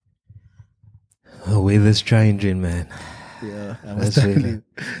The weather's changing, man. Yeah, I was telling you,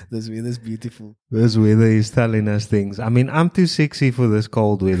 this weather's beautiful. This weather is telling us things. I mean, I'm too sexy for this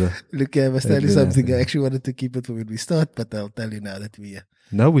cold weather. Look, I must tell you something. I actually wanted to keep it for when we start, but I'll tell you now that we are.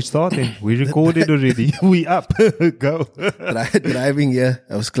 No, we're starting. We recorded already. We up. Go. Driving here,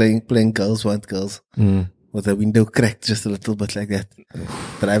 I was playing Girls Want Girls with the window cracked just a little bit like that.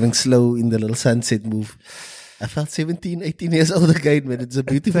 Driving slow in the little sunset move. I felt 17, 18 years old again, man. It's a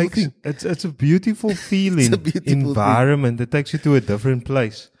beautiful thing. It's a beautiful feeling. It's a beautiful environment. Thing. It takes you to a different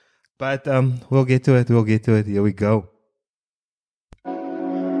place. But we'll get to it. Here we go.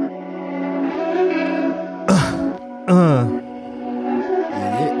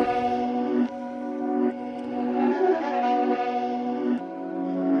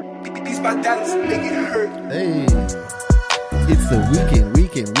 These my dads make it hurt. Hey, it's the weekend.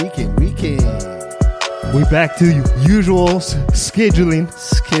 We're back to usual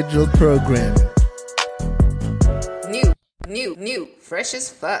scheduled program. New, fresh as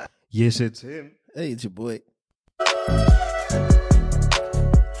fuck. Yes, it's him. Hey, it's your boy.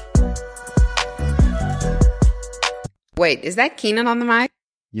 Wait, is that Keenan on the mic?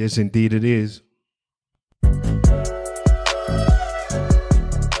 Yes, indeed it is.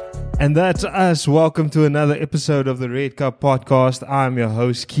 And that's us. Welcome to another episode of the Red Cup Podcast. I'm your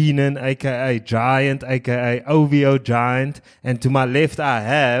host, Keenan, a.k.a. Giant, a.k.a. OVO Giant. And to my left, I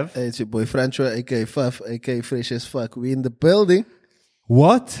have... Hey, it's your boy, Francois, a.k.a. Fuff, a.k.a. Fresh as Fuck. We in the building.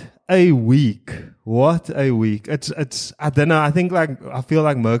 What a week. It's I don't know. I feel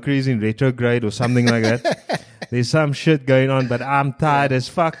like Mercury is in retrograde or something like that. There's some shit going on, but I'm tired as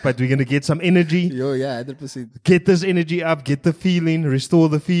fuck. But we're going to get some energy. Yo, yeah, 100%. Get this energy up, get the feeling, restore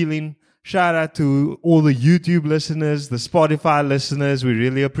the feeling. Shout out to all the YouTube listeners, the Spotify listeners. We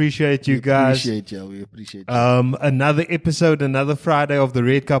really appreciate you guys. We appreciate you. Another episode, another Friday of the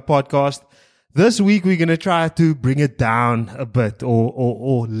Red Cup Podcast. This week we're going to try to bring it down a bit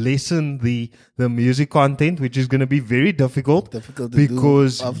or lessen the music content, which is going to be very difficult.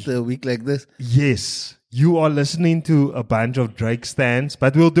 Because do after a week like this. Yes. You are listening to a bunch of Drake stans,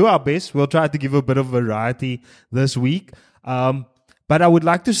 but we'll do our best. We'll try to give a bit of variety this week. But I would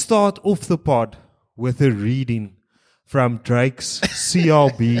like to start off the pod with a reading from Drake's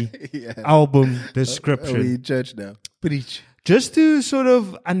CLB album description. Are we in church now? Preach. Just to sort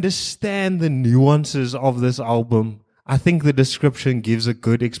of understand the nuances of this album, I think the description gives a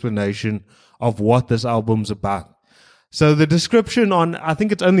good explanation of what this album's about. So the description I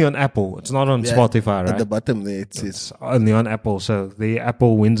think it's only on Apple. It's not on Spotify, right? At the bottom there, it's only on Apple. So the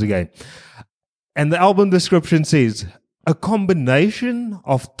Apple wins again. And the album description says, a combination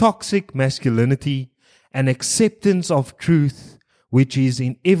of toxic masculinity and acceptance of truth, which is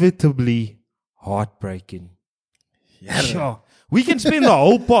inevitably heartbreaking. Yeah, sure. We can spend the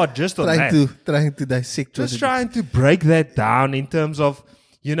whole pod just on trying to dissect. Just trying to break that down in terms of,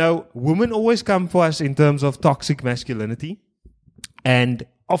 women always come for us in terms of toxic masculinity. And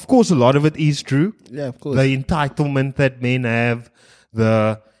of course, a lot of it is true. Yeah, of course. The entitlement that men have,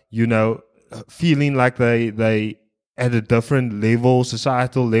 the, feeling like they at a different level,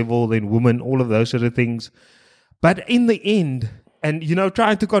 societal level than women, all of those sort of things. But in the end, and,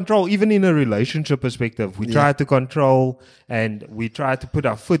 trying to control, even in a relationship perspective, we try to control and we try to put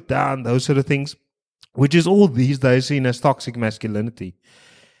our foot down, those sort of things, which is all these days seen as toxic masculinity.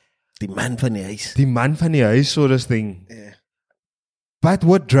 The man van die huis. The man van die huis sort of thing. Yeah. But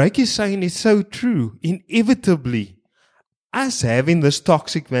what Drake is saying is so true. Inevitably, us having this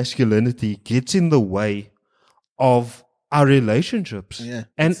toxic masculinity gets in the way of our relationships. Yeah.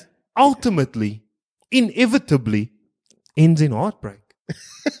 And ultimately, inevitably, ends in heartbreak.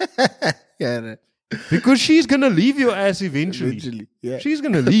 Yeah. Because she's going to leave your ass eventually. Yeah. She's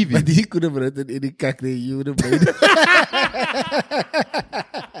going to leave you. But he could have written any kak there. You would have made it.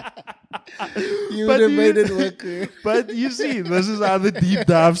 You would have made it work. But you see, this is how the deep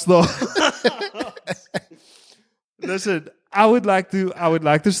dive starts. Listen, I would like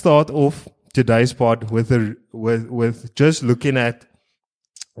to start off today's pod with just looking at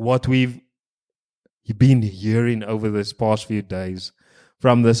what we've been hearing over this past few days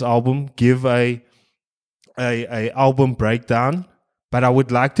from this album. Give a album breakdown, but I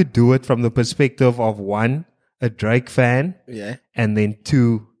would like to do it from the perspective of one, a Drake fan, and then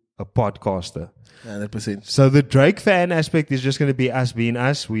two, a podcaster. 100%. So the Drake fan aspect is just going to be us being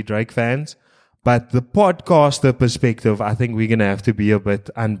us, we Drake fans. But the podcaster perspective, I think we're going to have to be a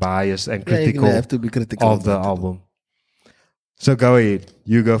bit unbiased and critical, have to be critical of the album. So go ahead.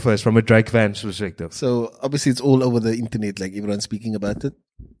 You go first from a Drake fan's perspective. So obviously it's all over the internet, like everyone's speaking about it.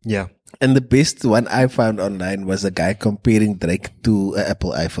 Yeah. And the best one I found online was a guy comparing Drake to an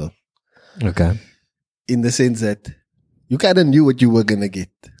Apple iPhone. Okay. in the sense that you kind of knew what you were gonna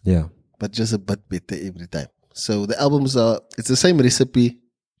get, Yeah. but just a bit better every time. So the albums it's the same recipe,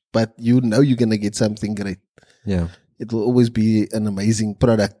 but you know you're gonna get something great. Yeah. It will always be an amazing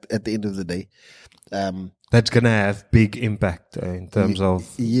product at the end of the day. That's going to have big impact in terms of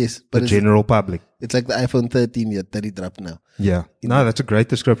Yes, the general public. It's like the iPhone 13 that it dropped now. Yeah. No, that's a great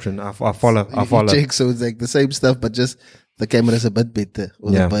description. I follow. You check, so it's like the same stuff, but just the camera is a bit better,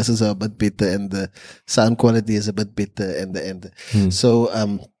 or the buses are a bit better, and the sound quality is a bit better, and so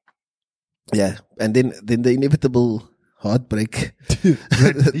yeah, and then the inevitable heartbreak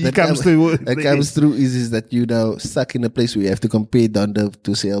that comes through is that you now stuck in a place where you have to compare Donda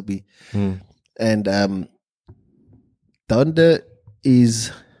to CLB, and Donda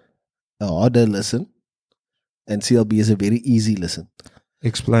is a harder listen, and CLB is a very easy listen.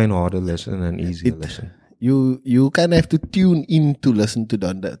 Explain harder listen and easier listen. You kind of have to tune in to listen to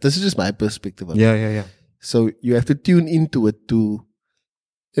Donda. This is just my perspective of it. Yeah. So you have to tune into it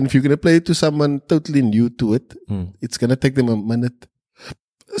and if you're going to play it to someone totally new to it, it's going to take them a minute,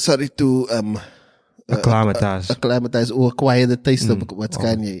 to acclimatize or acquire the taste of what's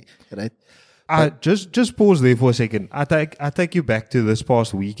Kanye, right? Just pause there for a second. I take you back to this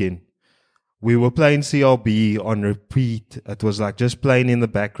past weekend. We were playing CLB on repeat. It was like just playing in the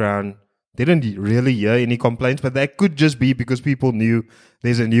background. Didn't really hear any complaints, but that could just be because people knew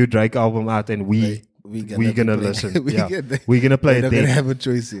there's a new Drake album out and we're gonna listen. We're gonna play it. We're not gonna have a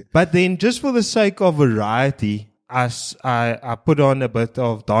choice here. But then, just for the sake of variety, I put on a bit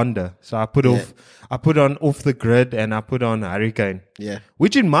of Donda. So I put on Off the Grid and I put on Hurricane. Yeah,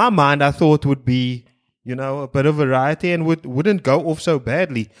 which in my mind I thought would be, a bit of variety and wouldn't go off so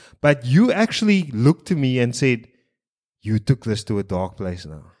badly. But you actually looked to me and said, "You took this to a dark place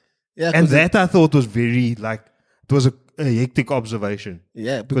now." Yeah, and that I thought was very it was a hectic observation.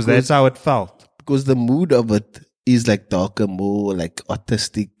 Yeah, because that's how it felt. Because the mood of it is like darker, more like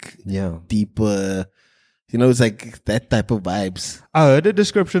artistic, deeper. It's like that type of vibes. I heard a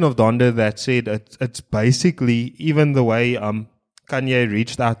description of Donda that said it's basically, even the way Kanye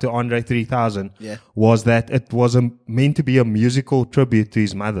reached out to Andre 3000 was that it was meant to be a musical tribute to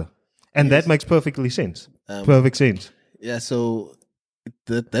his mother. And that makes perfectly sense. Perfect sense. Yeah, so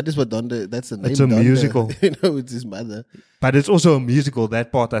that is what Donda, that's the name. It's a Donda, musical. It's his mother. But it's also a musical,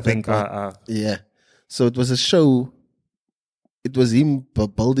 that part, I think. Yeah. So it was a show. It was him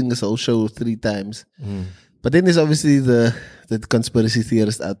building this whole show 3 times. But then there's obviously the conspiracy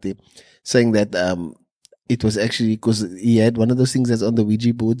theorist out there saying that it was actually because he had one of those things that's on the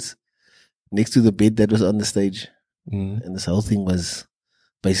Ouija boards next to the bed that was on the stage. And this whole thing was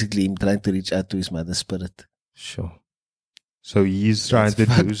basically him trying to reach out to his mother's spirit. Sure. So he's trying to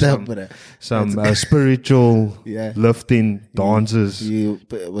do some spiritual lifting dances. He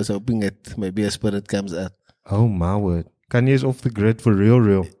was hoping that maybe a spirit comes out. Oh my word. Kanye's off the grid for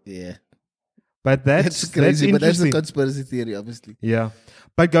real. Yeah. But that's crazy. But that's the conspiracy theory, obviously. Yeah.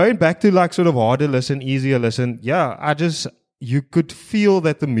 But going back to sort of harder listen, easier listen. Yeah, you could feel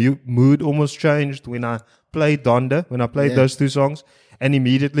that the mood almost changed when I played Donda, when I played those 2 songs. And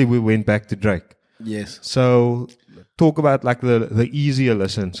immediately we went back to Drake. Yes. So talk about the easier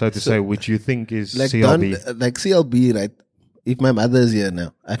listen, so to say, which you think is CLB. Like CLB, right? If my mother is here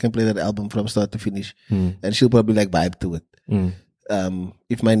now, I can play that album from start to finish. And she'll probably vibe to it.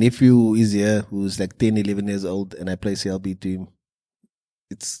 If my nephew is here, who's like 10, 11 years old, and I play CLB to him,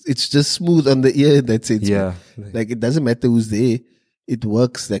 it's just smooth on the ear in that sense. Yeah. Like it doesn't matter who's there. It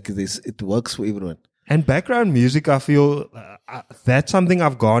works like this. It works for everyone. And background music, I feel that's something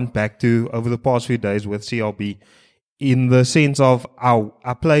I've gone back to over the past few days with CLB, in the sense of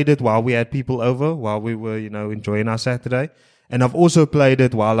I played it while we had people over, while we were, enjoying our Saturday. And I've also played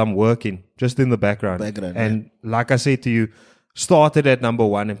it while I'm working, just in the background. And like I said to you, started at number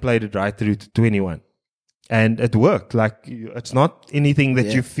 1 and played it right through to 21. And it worked. Like, it's not anything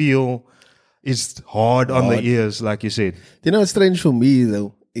that you feel is hard on the ears, like you said. What's strange for me,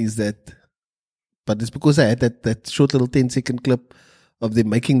 though, is that, but it's because I had that short little 10-second clip of them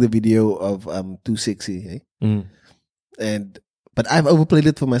making the video of Too Sexy. But I've overplayed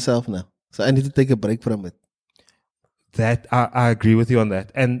it for myself now. So I need to take a break from it. That I agree with you on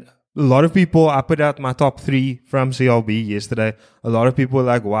that. And a lot of people, I put out my top 3 from CLB yesterday. A lot of people are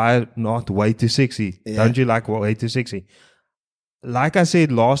like, why not Way Too Sexy? Yeah. Don't you like Way Too Sexy? Like I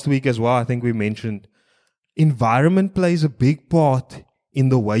said last week as well, I think we mentioned, environment plays a big part in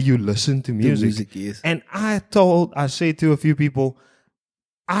the way you listen to music. Yes. And I said to a few people,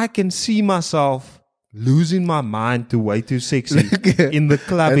 I can see myself losing my mind to Way Too Sexy in the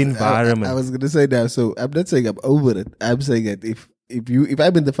club environment. I was going to say now, so I'm not saying I'm over it. I'm saying that if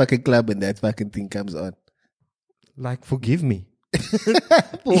I'm in the fucking club and that fucking thing comes on, Like, forgive me. for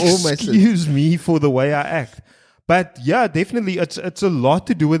all my sins. Excuse me for the way I act. But yeah, definitely, it's a lot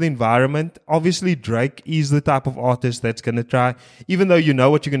to do with environment. Obviously, Drake is the type of artist that's going to try, even though you know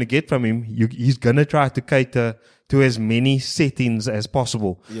what you're going to get from him, he's going to try to cater to as many settings as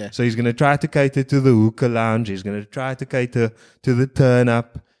possible. Yeah. So he's going to try to cater to the hookah lounge. He's going to try to cater to the turn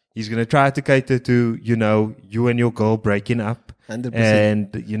up. He's going to try to cater to, you and your girl breaking up. 100%.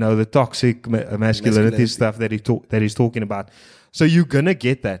 And, the toxic masculinity stuff that he's talking about. So you're going to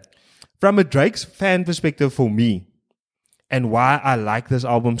get that. From a Drake's fan perspective for me, and why I like this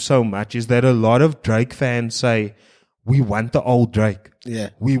album so much, is that a lot of Drake fans say, we want the old Drake. Yeah.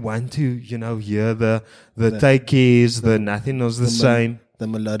 We want to, hear the take cares, the nothing was the same. The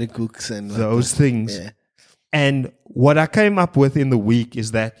melodic hooks and Those things. Yeah. And what I came up with in the week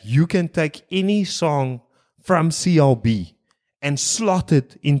is that you can take any song from CLB and slot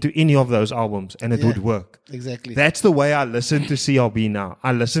it into any of those albums and it would work. Exactly. That's the way I listen to CLB now.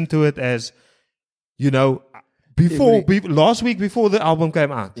 I listen to it as, last week before the album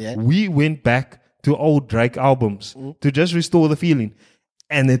came out, we went back to old Drake albums to just restore the feeling.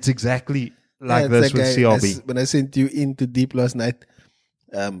 And it's exactly like this with CLB. When I sent you Into Deep last night,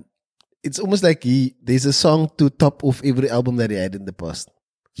 it's almost like there's a song to top off every album that he had in the past.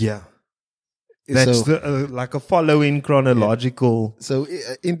 Yeah. That's like a following chronological. So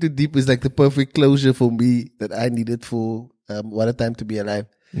Into Deep is like the perfect closure for me that I needed for What a Time to Be Alive.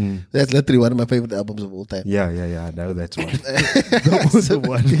 That's literally one of my favorite albums of all time. Yeah. I know that's one. That was the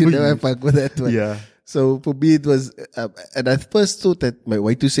one. I fuck with that one. Yeah. So for me, it was, and I first thought that My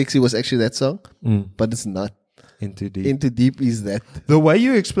Way Too Sexy was actually that song, but it's not. Into Deep. Into Deep is that. The way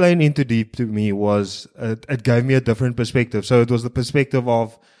you explained Into Deep to me was, it gave me a different perspective. So it was the perspective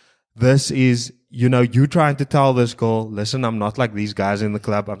of, this is, you trying to tell this girl, listen, I'm not like these guys in the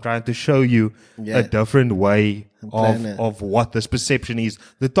club. I'm trying to show you a different way of what this perception is.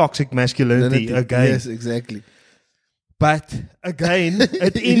 The toxic masculinity again. Yes, exactly. But again,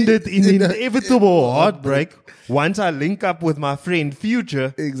 it ended in inevitable heartbreak once I link up with my friend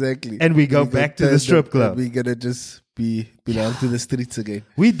Future. Exactly. And we go back to the strip club. We're going to just belong to the streets again.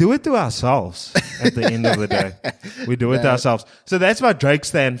 We do it to ourselves at the end of the day. We do it to ourselves. So that's my Drake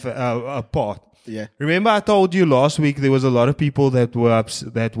stand part. Yeah. Remember I told you last week there was a lot of people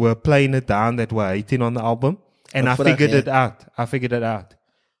that were playing it down, that were hating on the album. And I figured it out.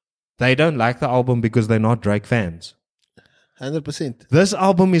 They don't like the album because they're not Drake fans. 100%. This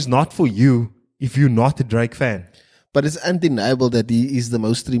album is not for you if you're not a Drake fan. But it's undeniable that he is the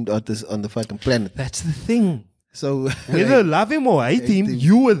most streamed artist on the fucking planet. That's the thing. So whether love him or hate him,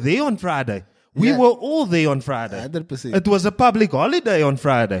 you were there on Friday. We were all there on Friday. 100%. It was a public holiday on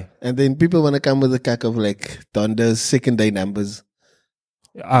Friday. And then people want to come with a cack of like Donda's second day numbers.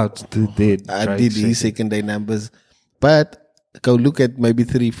 I did his second day numbers. But go look at maybe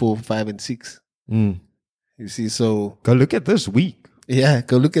 3, 4, 5, and 6. You see, so go look at this week. Yeah,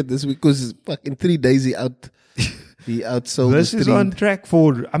 go look at this week because in 3 days he outsold. This is on track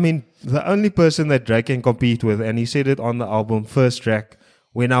for. I mean, the only person that Drake can compete with, and he said it on the album first track.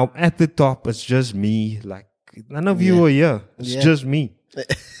 When I'm at the top, it's just me. Like none of you are here. It's just me.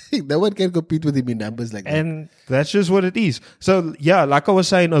 No one can compete with him in numbers like that. And that's just what it is. So, yeah, like I was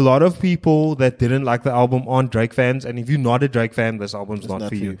saying, a lot of people that didn't like the album aren't Drake fans. And if you're not a Drake fan, this album's not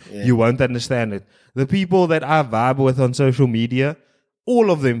for you. Yeah. You won't understand it. The people that I vibe with on social media, all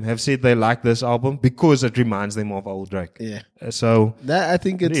of them have said they like this album because it reminds them of old Drake. Yeah. So, I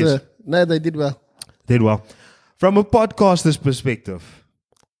think they did well. Did well. From a podcaster's perspective,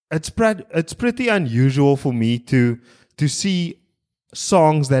 it's pretty unusual for me to see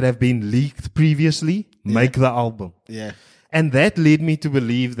songs that have been leaked previously make the album. Yeah. And that led me to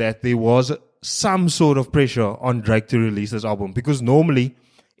believe that there was some sort of pressure on Drake to release this album. Because normally,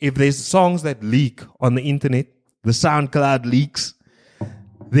 if there's songs that leak on the internet, the SoundCloud leaks,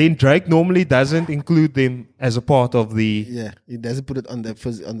 then Drake normally doesn't include them as a part of the... Yeah, he doesn't put it on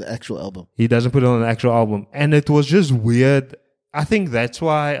the actual album. He doesn't put it on the actual album. And it was just weird. I think that's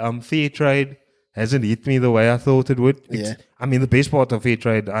why Fair Trade hasn't hit me the way I thought it would. I mean, the best part of Fair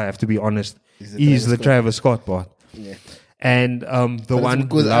Trade, I have to be honest, is the Travis Scott part. Yeah. And the one...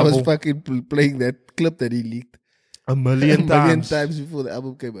 Because I was fucking playing that clip that he leaked. A million times before the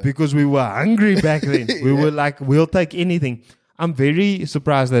album came out. Because we were hungry back then. We were like, we'll take anything. I'm very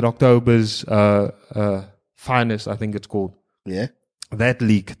surprised that October's Finest, I think it's called. Yeah. That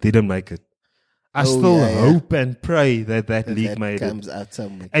leak didn't make it. I still hope and pray that leak made it. Comes out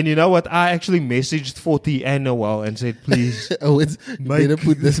somewhere. And you know what? I actually messaged 40 and Noel and said, please better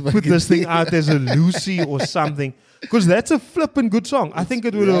put this thing out as a Lucy or something. Because that's a flippin' good song. I think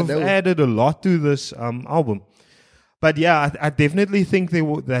it would have added a lot to this album. But yeah, I definitely think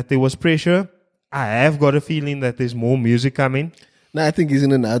that there was pressure. I have got a feeling that there's more music coming. No, I think he's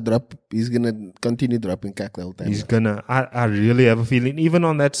going to now drop. He's going to continue dropping kak the whole time. He's going to. I really have a feeling. Even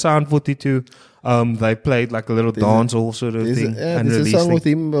on that Sound 42, they played like a little dance hall sort of thing. There's a song with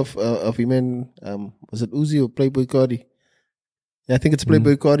him of him and, was it Uzi or Playboy Cardi? Yeah, I think it's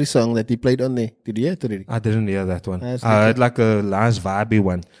Playboy Cardi song that he played on there. Did you hear it already? I didn't hear that one. I heard like a nice vibey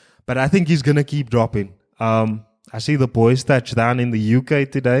one. But I think he's going to keep dropping. I see the boys touchdown in the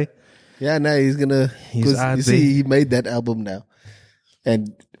UK today. Yeah, no, he's going to. You see, he made that album now.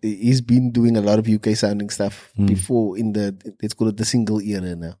 And he's been doing a lot of UK sounding stuff before in let's call it the single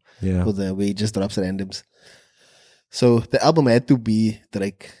era now. Yeah. Where he just drops randoms. So the album had to be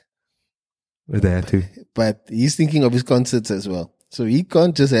Drake. It had to. But he's thinking of his concerts as well. So he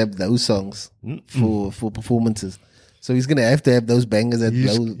can't just have those songs for performances. So he's going to have those bangers that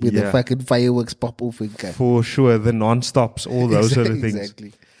blow with the fucking fireworks pop off. For sure. The non-stops, all those sort of things.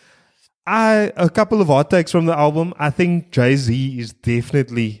 Exactly. A couple of hot takes from the album. I think Jay-Z is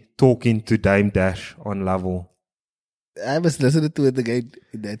definitely talking to Dame Dash on Level. I was listening to it again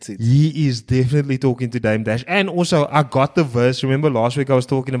in that sense. He is definitely talking to Dame Dash. And also, I got the verse. Remember last week I was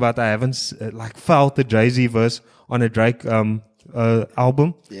talking about I haven't felt the Jay-Z verse on a Drake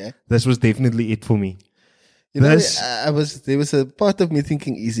album. Yeah. This was definitely it for me. You know, there was a part of me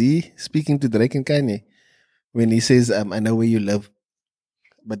thinking, is he speaking to Drake and Kanye? When he says, I know where you live.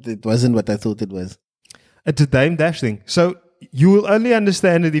 But it wasn't what I thought it was. It's a Dame Dash thing. So you will only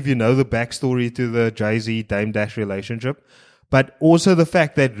understand it if you know the backstory to the Jay-Z Dame Dash relationship. But also the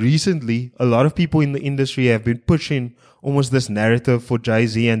fact that recently a lot of people in the industry have been pushing almost this narrative for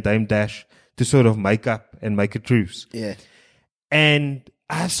Jay-Z and Dame Dash to sort of make up and make a truce. Yeah. And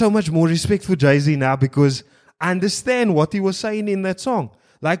I have so much more respect for Jay-Z now because I understand what he was saying in that song.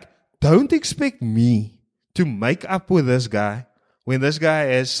 Like, don't expect me to make up with this guy when this guy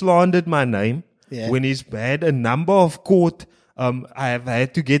has slandered my name, when he's had a number of court, I have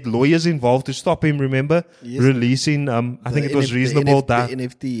had to get lawyers involved to stop him, remember? Yes. Releasing, I think it was Reasonable Doubt. The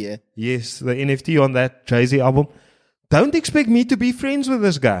NFT, yeah. Yes, the NFT on that Jay-Z album. Don't expect me to be friends with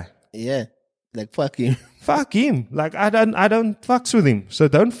this guy. Yeah, like fuck him. Fuck him. Like, I don't fucks with him. So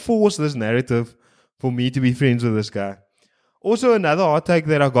don't force this narrative for me to be friends with this guy. Also, another hot take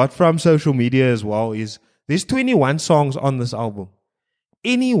that I got from social media as well is there's 21 songs on this album.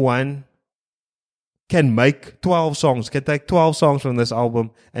 Anyone can make 12 songs, can take 12 songs from this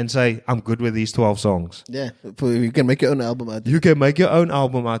album and say, I'm good with these 12 songs. Yeah, you can make your own album out of it. You can make your own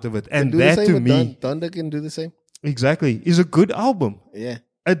album out of it. And that to me... Donda can do the same. Exactly. Is a good album. Yeah.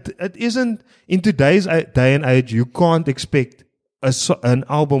 It isn't... In today's day and age, you can't expect an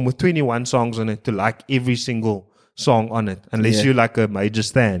album with 21 songs on it to like every single song on it, unless you're like a major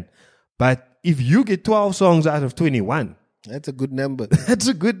stan. But if you get 12 songs out of 21, that's a good number. That's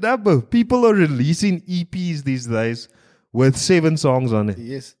a good number. People are releasing EPs these days with 7 songs on it.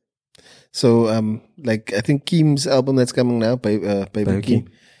 Yes. So, like, I think Keem's album that's coming now, Baby Keem,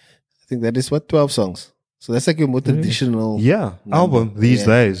 I think that is 12 songs. So that's like your more traditional album these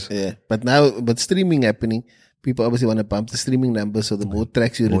days. Yeah. But streaming happening, people obviously want to bump the streaming numbers, so the more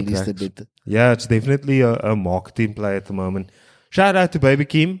tracks you release, the better. Yeah, it's definitely a marketing play at the moment. Shout out to Baby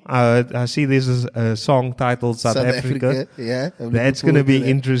Keem. I see there's a song titled South Africa. Yeah. That's going to be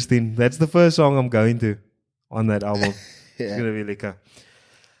interesting. That's the first song I'm going to on that album. It's going to be lekker.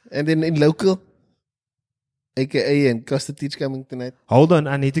 And then in local, AKA and Costa Teach coming tonight. Hold on,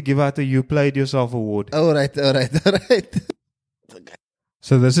 I need to give out a You Played Yourself award. All right.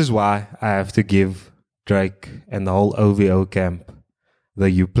 So this is why I have to give Drake and the whole OVO camp the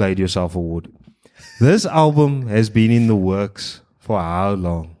You Played Yourself award. This album has been in the works for how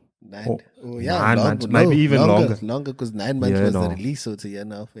long? 9 months, maybe even longer. Longer, because 9 months was the release, so it's a year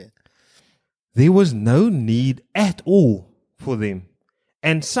and a half. Yeah. There was no need at all for them.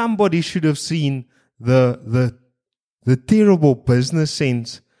 And somebody should have seen the terrible business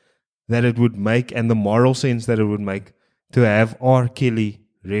sense that it would make and the moral sense that it would make to have R. Kelly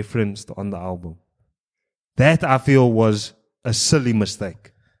referenced on the album. That, I feel, was a silly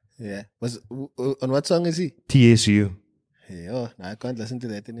mistake. Yeah. On what song is he? TSU. Yeah, I can't listen to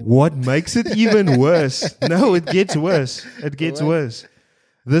that anymore. What makes it even worse? No, it gets worse. It gets worse.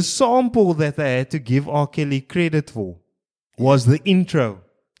 The sample that they had to give R. Kelly credit for was the intro.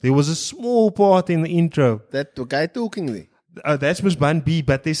 There was a small part in the intro. That guy talking there? That's Miss Bun B,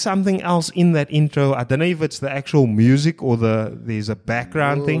 but there's something else in that intro. I don't know if it's the actual music or there's a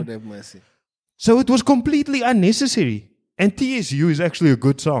background thing. Have mercy. So it was completely unnecessary. And TSU is actually a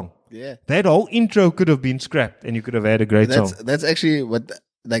good song. Yeah. That whole intro could have been scrapped and you could have had a great song. That's actually what,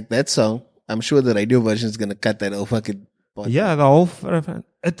 like that song, I'm sure the radio version is going to cut that whole fucking part. Yeah, the whole...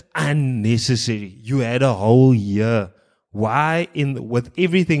 It's unnecessary. You had a whole year. Why, with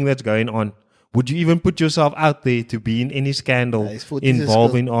everything that's going on, would you even put yourself out there to be in any scandal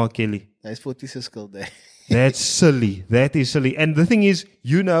involving R. Kelly? That's 40 skill there. That's silly. That is silly. And the thing is,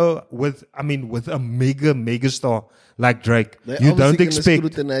 with a mega star like Drake, you don't expect...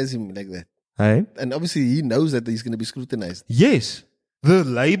 scrutinize him like that. Hey? And obviously he knows that he's going to be scrutinized. Yes. The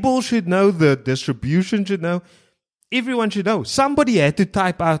label should know. The distribution should know. Everyone should know. Somebody had to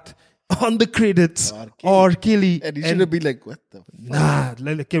type out on the credits R. Kelly. And he should have been like, what the fuck?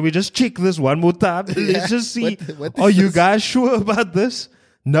 Nah, can we just check this one more time? Let's just see. What Are you guys sure about this?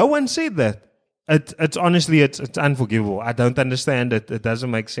 No one said that. It's honestly, it's unforgivable. I don't understand it. It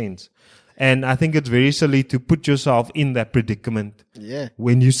doesn't make sense. And I think it's very silly to put yourself in that predicament. Yeah.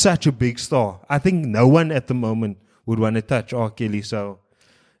 When you're such a big star. I think no one at the moment would want to touch R. Kelly. So,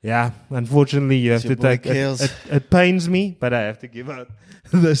 yeah, unfortunately, you have to take it. It pains me, but I have to give out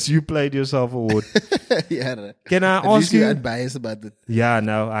this You Played Yourself award. Yeah. Can I At ask least you? you're unbiased about it. Yeah,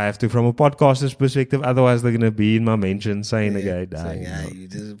 no, I have to from a podcaster's perspective. Otherwise, they're going to be in my mention saying again, You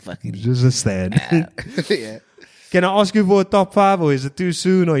just fucking... just a stand. Yeah. Can I ask you for a top 5, or is it too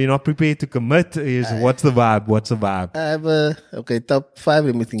soon, or you're not prepared to commit? What's the vibe? What's the vibe? I have top 5.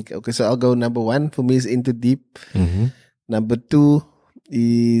 Let me think. Okay, so I'll go number 1 for me is Into Deep. Mm-hmm. Number 2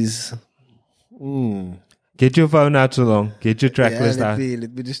 is... Get your phone out so long. Get your track list out.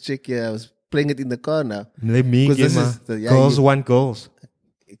 Let me just check here. I was playing it in the car now. Let me get my Girls Want Girls.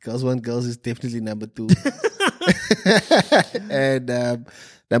 Girls Want Girls is definitely number 2. And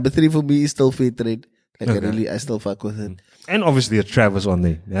number 3 for me is still Faith Trade. Like I still fuck with it. And obviously it's Travis on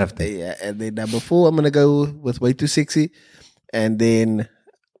there. You have to. Yeah, and then number 4, I'm going to go with Way Too Sexy. And then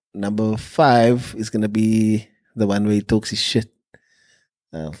number 5 is going to be the one where he talks his shit.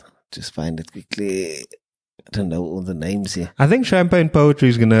 I'll just find it quickly. I don't know all the names here. I think Champagne Poetry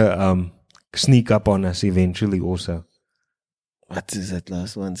is going to sneak up on us eventually also. What is that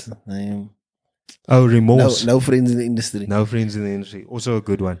last one's name? Oh, Remorse. No Friends in the Industry. No Friends in the Industry. Also a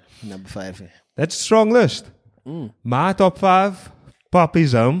good one. Number 5. Yeah. That's a strong list. My top 5,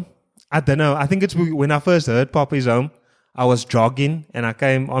 Poppy's Home. I don't know. I think it's when I first heard Poppy's Home, I was jogging and I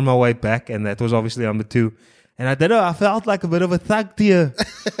came on my way back, and that was obviously number 2. And I don't know, I felt like a bit of a thug tear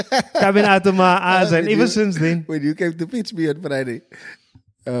coming out of my eyes. And ever since then... When you came to pitch me on Friday,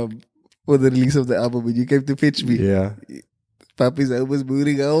 for the release of the album, when you came to pitch me, yeah, Papi's Home was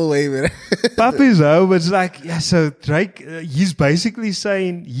moving all the way, man. Papi's Home was like, yeah, so Drake, he's basically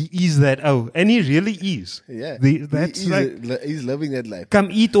saying he is that, and he really is. Yeah. He's loving that life. Come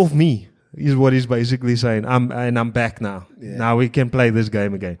eat off me, is what he's basically saying. I'm back now. Yeah. Now we can play this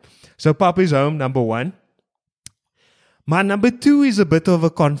game again. So Papi's Home, number 1. My number 2 is a bit of a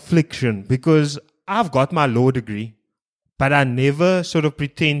confliction because I've got my law degree, but I never sort of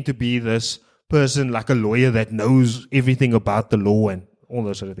pretend to be this person like a lawyer that knows everything about the law and all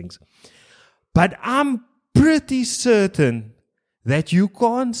those sort of things. But I'm pretty certain that you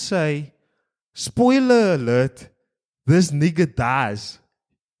can't say, spoiler alert, this nigga dies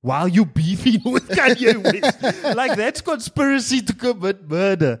while you beefing with Kanye West. Like, that's conspiracy to commit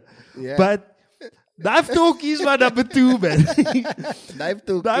murder. Yeah. But Knife Talk is my number 2, man. Knife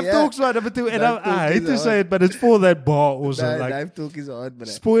Talk's my number 2. And I hate to say it, but it's for that bar also. Knife Talk is on, man.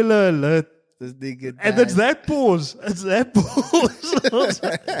 Spoiler alert. This nigga dies. And it's that pause.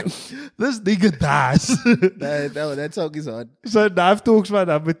 This nigga dies. No, that song is on. So Knife Talk's my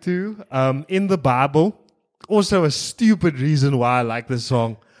number 2. In the Bible. Also a stupid reason why I like this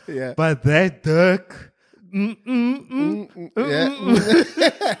song. Yeah. But that Dirk.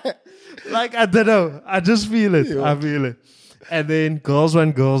 Like, I don't know. I just feel it. Yeah. I feel it. And then Girls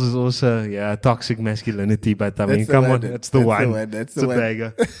Want Girls is also, Toxic Masculinity. But I mean, come on. It's the one. That's the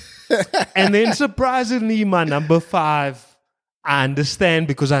banger. And then surprisingly, my number 5, I understand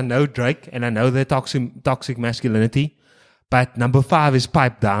because I know Drake and I know their toxic masculinity. But number 5 is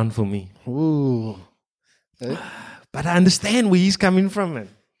Pipe Down for me. Ooh. But I understand where he's coming from, man.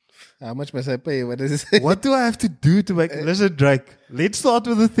 How much must I pay? What does it say? What do I have to do to make... Listen, Drake, let's start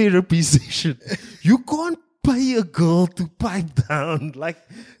with a therapy session. You can't pay a girl to pipe down. Like,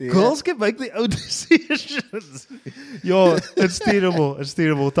 girls can make their own decisions. Yo, it's terrible. It's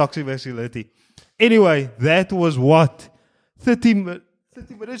terrible. Toxic masculinity. Anyway, that was what? 30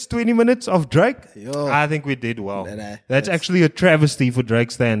 minutes, 20 minutes of Drake? Yo. I think we did well. That's actually a travesty for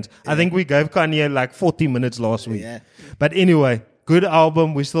Drake stands. Yeah. I think we gave Kanye like 40 minutes last week. Yeah. But anyway... good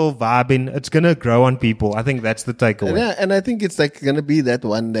album. We're still vibing. It's gonna grow on people. I think that's the takeaway. Yeah, and I think it's like gonna be that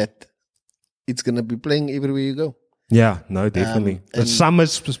one that it's gonna be playing everywhere you go. Yeah, no, definitely. The and-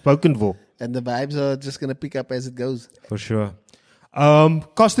 summer's spoken for. And the vibes are just gonna pick up as it goes. For sure.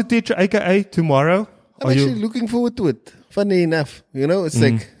 Costa Teacher, aka tomorrow. I'm actually looking forward to it. Funny enough, it's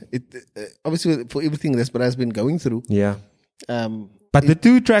like it. Obviously, for everything that's Braz's been going through. Yeah. But the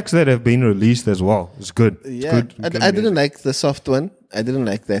 2 tracks that have been released as well, it's good. It's Yeah, good. I didn't like the soft one. I didn't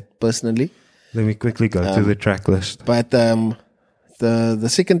like that personally. Let me quickly go to the track list. But the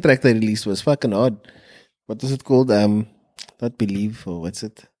second track they released was fucking odd. What was it called? Not Believe, or what's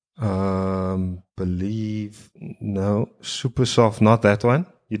it? Believe. No. Super Soft, not that one.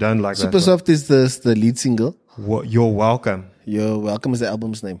 You don't like Super that one. Soft is the lead single. You're Welcome. You're Welcome is the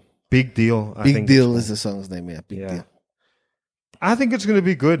album's name. Big Deal. I Big think Deal is the song's name. Yeah, Big Yeah. Deal. I think it's going to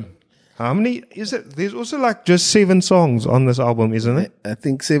be good. How many is it? There's also like just 7 songs on this album, isn't it? I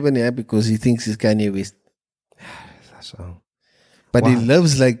think 7, yeah, because he thinks he's Kanye West. So, But he Wow.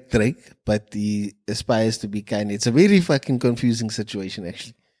 loves like Drake, but he aspires to be Kanye. It's a very fucking confusing situation,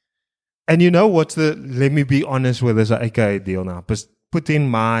 actually. and you know what's let me be honest with this AKA deal now. But put in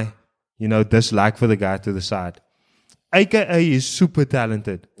my, dislike for the guy to the side. AKA is super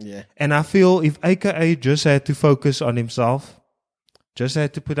talented. Yeah. And I feel if AKA just had to focus on himself, just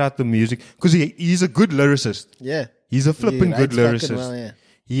had to put out the music, because he's a good lyricist. Yeah. He's a flipping He good writes lyricist. fucking well, yeah.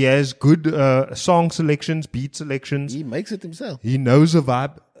 He has good song selections, beat selections. He makes it himself. He knows the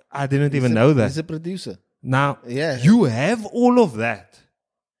vibe. I didn't even know that. He's a producer. Now, Yeah. you have all of that.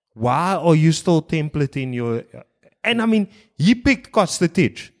 Why are you still templating your... And I mean, he picked Costa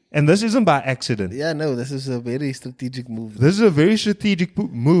Teach. And this isn't by accident. Yeah, no, this is a very strategic move. This is a very strategic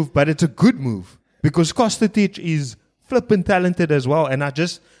move, but it's a good move. Because Costa Teach is flippin' talented as well. And I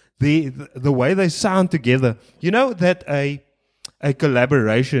just... The way they sound together. You know that a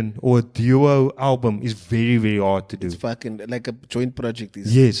collaboration or a duo album is very, very hard to do. It's fucking like a joint project.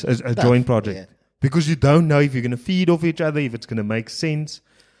 Is Yes, a joint project. Yeah. Because you don't know if you're going to feed off each other, if it's going to make sense.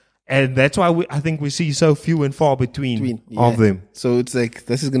 And that's why I think we see so few and far between of them. So it's like,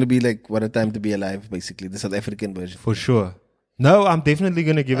 this is going to be like What a Time to Be Alive, basically, the South African version. For sure. No, I'm definitely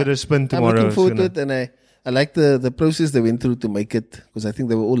going to give it a spin tomorrow. I'm looking forward to It's it, and I like the process they went through to make it, because I think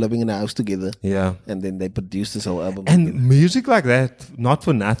they were all living in a house together. Yeah. And then they produced this whole album. And together. music like that, not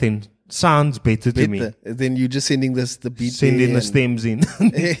for nothing, sounds better to me. Better. Then you just sending the beat. Sending there the and- stems in.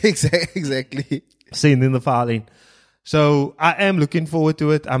 Exactly. Sending the file in. So I am looking forward to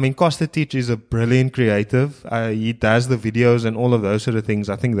it. I mean, Costa Teach is a brilliant creative. He does the videos and all of those sort of things.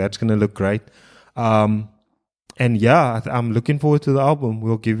 I think that's going to look great. And yeah, I'm looking forward to the album.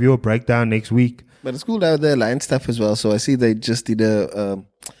 We'll give you a breakdown next week. But it's cool now the Alliance stuff as well. So I see they just did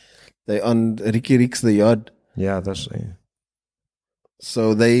they on Ricky Rick's The Yard. Yeah, that's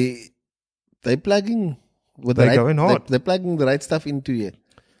So they plugging with They're the right, going hard. They're plugging the right stuff into it.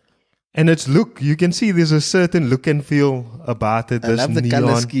 and it's you can see there's a certain look and feel about it. I love the neon,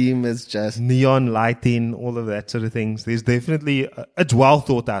 color scheme. It's just neon lighting, all of that sort of things. There's definitely it's well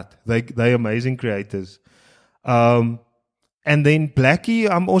thought out. They're amazing creators. And then Blackie,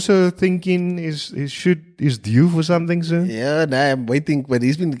 I'm also thinking is due for something soon. yeah. No, I'm waiting, but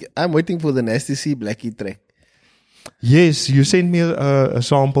I'm waiting for the Nasty C Blackie track. Yes, you sent me a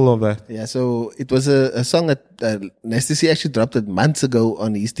sample of that. Yeah, so it was a song that Nasty C actually dropped it months ago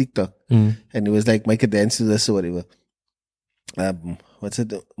on his TikTok, and it was like make a dance to this or whatever. What's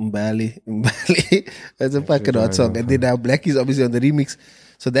it? Mbali. That's a fucking hot song. And then now Blackie's obviously on the remix,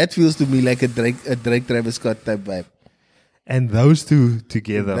 so that feels to me like a Drake Travis Scott type vibe. And those two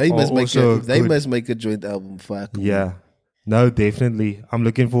together They are must make also they good. must make a joint album. Fuck. Yeah. No, definitely. I'm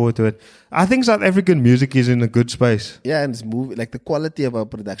looking forward to it. I think South African music is in a good space. Yeah, and it's moving. Like the quality of our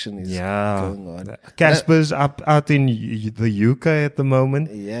production is going on. Casper's out in the UK at the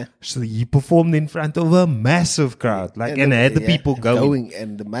moment. Yeah. So he performed in front of a massive crowd. And had the people going.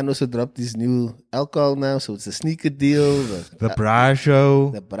 And the man also dropped this new alcohol now, so it's a sneaker deal. The Bra Show.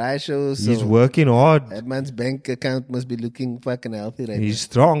 The Bra Show. So He's working hard. that man's bank account must be looking fucking healthy right He's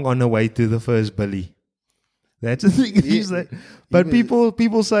strong on the way to the first Billy. That's the thing. But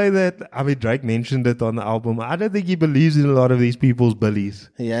people say that. I mean, Drake mentioned it on the album. I don't think he believes in a lot of these people's billies.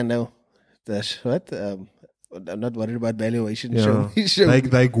 now. Yeah, no. That's what? I'm not worried about valuation. Yeah. Show me.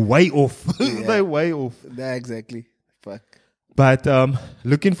 They way off. They way off. Yeah, exactly. Fuck. But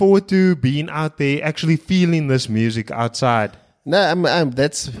looking forward to being out there, actually feeling this music outside. No,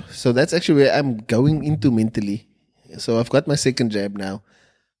 that's actually where I'm going into mentally. So I've got my second jab now.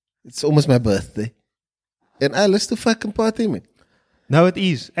 It's almost my birthday. And I listen to fucking party, man. No, it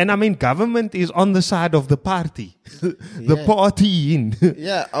is. And I mean, government is on the side of the party. The party in.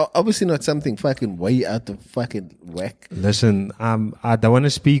 Yeah, obviously not something fucking way out of fucking whack. Listen, I don't want to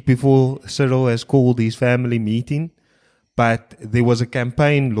speak before Cyril has called his family meeting, but there was a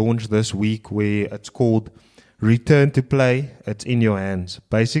campaign launched this week where it's called Return to Play. It's in your hands.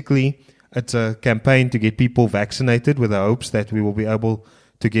 Basically, it's a campaign to get people vaccinated with the hopes that we will be able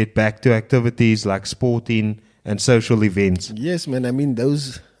to get back to activities like sporting and social events. Yes, man. I mean,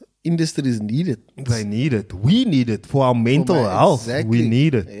 those industries need it. They need it. We need it for our mental health. Exactly. We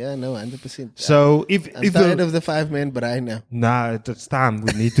need it. Yeah, no, 100%. So I'm tired of the 5-man braai now. Nah, it's time.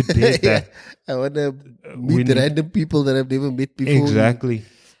 We need to date that. I want to meet random people that I've never met before. Exactly.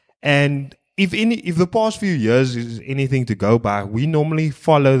 And if the past few years is anything to go by, we normally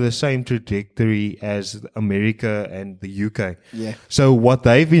follow the same trajectory as America and the UK. Yeah. So what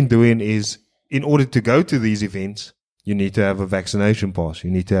they've been doing is, in order to go to these events, you need to have a vaccination pass.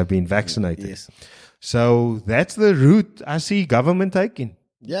 You need to have been vaccinated. Yes. So that's the route I see government taking.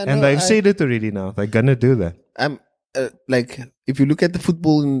 Yeah, and they've said it already now. They're going to do that. Like, if you look at the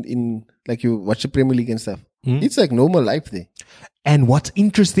football in like you watch the Premier League and stuff, it's like normal life there. And what's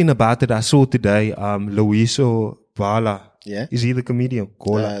interesting about it, I saw today, Luiso Bala. Yeah. Is he the comedian?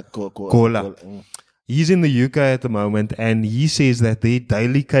 Kola. Kola. He's in the UK at the moment, and he says that their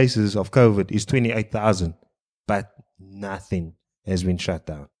daily cases of COVID is 28,000, but nothing has been shut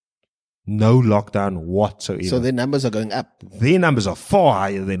down. No lockdown whatsoever. So their numbers are going up. Their numbers are far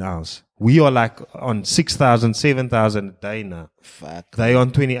higher than ours. We are like on 6,000, 7,000 a day now. Fuck. They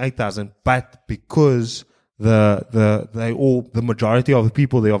on 28,000, but because the majority of the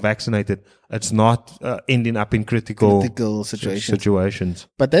people they are vaccinated, it's not ending up in critical situations.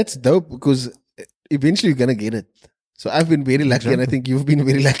 But that's dope because eventually you're gonna get it. So I've been very lucky, and I think you've been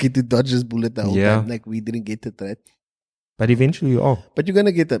very lucky to dodge this bullet the whole time. Like, we didn't get it, right? But eventually you are. But you're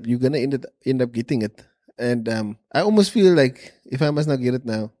gonna get up. You're gonna end up getting it. And I almost feel like if I must not get it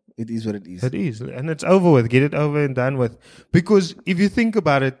now, it is what it is. It is. And it's over with. Get it over and done with. Because if you think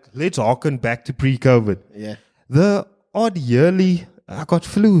about it, let's harken back to pre-COVID. Yeah. The odd yearly, I got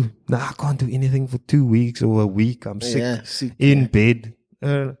flu. Nah, I can't do anything for 2 weeks or a week. I'm sick in bed.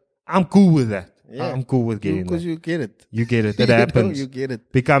 I'm cool with that. Yeah. I'm cool with getting that. Because you get it. You get it. It happens. You get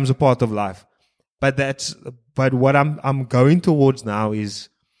it. Becomes a part of life. But what I'm going towards now is,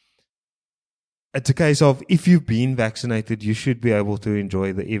 it's a case of, if you've been vaccinated, you should be able to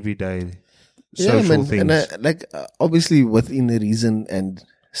enjoy the everyday social things. And obviously within the reason and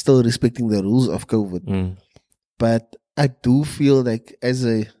still respecting the rules of COVID. But I do feel like as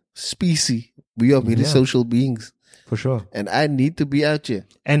a species, we are very social beings. For sure. And I need to be out here.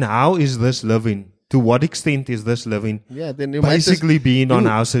 And how is this living? To what extent is this living? Yeah, then you basically being on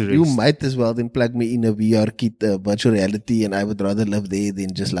house arrest. You might as well then plug me in a VR kit, virtual reality, and I would rather live there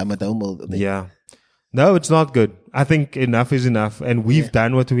than just lam at home all day. Yeah. No, it's not good. I think enough is enough, and we've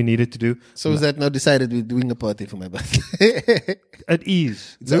done what we needed to do. So is that now decided we're doing a party for my birthday? It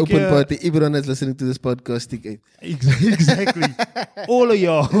is. It's an open party. Everyone that's listening to this podcast, exactly. All of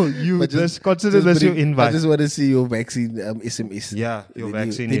y'all, you just consider this your invite. I just want to see your vaccine SMS. Yeah, your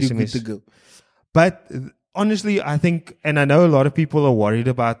vaccine then SMS. You're good to go. But honestly, I think, and I know a lot of people are worried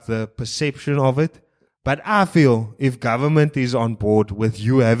about the perception of it, but I feel if government is on board with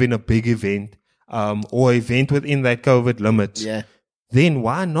you having a big event, or event within that COVID limits, then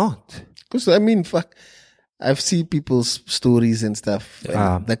why not? Because, I mean, fuck, I've seen people's stories and stuff.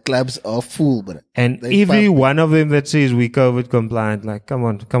 And the clubs are full, bro. And every one of them that says we COVID compliant, like, come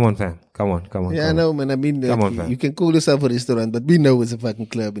on, fam. Come on. Yeah, I know, man. I mean, you can call yourself a restaurant, but we know it's a fucking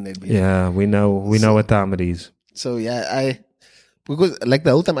club in that bitch. Yeah, we know what time it is. So, yeah, because like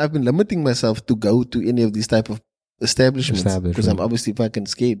the whole time I've been limiting myself to go to any of these type of establishments because I'm obviously fucking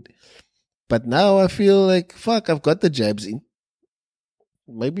scared. But now I feel like, fuck, I've got the jabs in.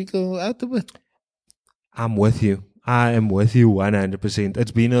 Maybe go out of it. I'm with you. I am with you 100%.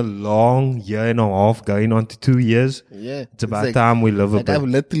 It's been a long year and a half, going on to 2 years. Yeah. It's about time we live a bit.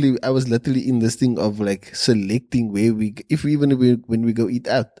 I was literally in this thing of like selecting where when we go eat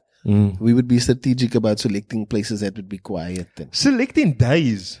out, we would be strategic about selecting places that would be quiet. Selecting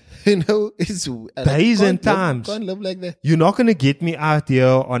days. It's days and times. Can't live like that. You're not going to get me out here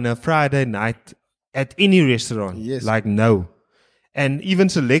on a Friday night at any restaurant. Yes. Like, no. And even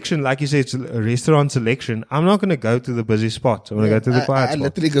selection, like you said, it's a restaurant selection. I'm not going to go to the busy spots. I'm going to go to the quiet spots. I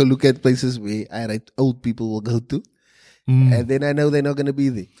literally go look at places where old people will go to. And then I know they're not going to be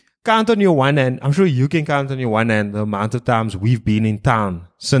there. Count on your one hand. I'm sure you can count on your one hand the amount of times we've been in town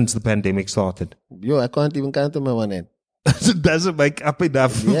since the pandemic started. I can't even count on my one hand. It doesn't make up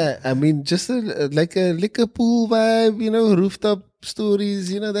enough. Yeah, I mean, just like a liquor pool vibe, rooftop stories,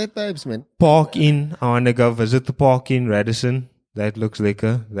 that vibes, man. Park Inn. I want to go visit the Park Inn, Radisson. That looks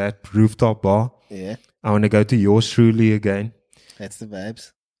lekker. That rooftop bar. Yeah, I want to go to yours truly again. that's the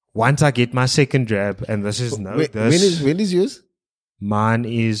vibes. Once I get my second jab, and this is When is yours? Mine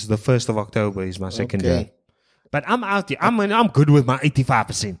is the 1st of October is my second Okay. jab. But I'm out here. I'm good with my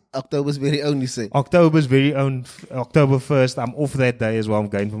 85%. October's very own, you say. October's very own. October 1st. I'm off that day as well. I'm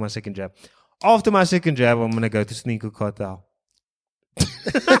going for my second jab. After my second jab, I'm going to go to Sneaker Cartel.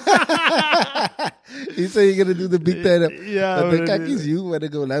 You say you're gonna do the big turn up. Yeah, But the kakis, you wanna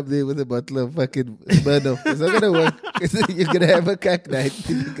go up there with a bottle of fucking Smirnoff. It's not gonna work. You're gonna have a kak night.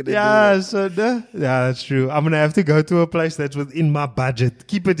 Yeah, that's true. I'm going to have to go to a place that's within my budget.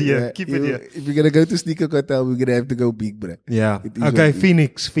 Keep it here. Yeah, Keep it here. If you're gonna go to Sneaker Cartel, we're gonna have to go big, bro. Yeah. It is Okay, what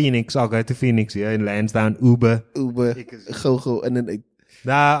it is. Phoenix. I'll go to Phoenix here in Lansdowne. Uber. Go, in and out.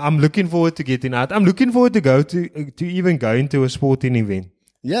 Nah, I'm looking forward to getting out. I'm looking forward to even going to a sporting event.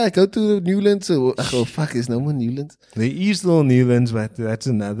 Yeah, go to Newlands. Oh, fuck, there's no more Newlands. There is little Newlands, but that's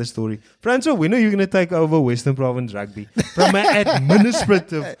another story. Francois, when are you going to take over Western Province Rugby? From an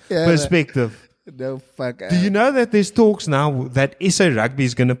administrative perspective. No, fuck. Do you know that there's talks now that SA Rugby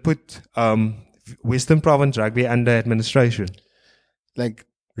is going to put Western Province Rugby under administration? Like,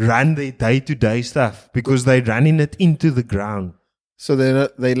 Run their day-to-day stuff because they're running it into the ground. so they're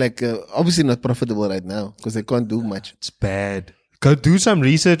obviously not profitable right now because they can't do much. It's bad. Go do some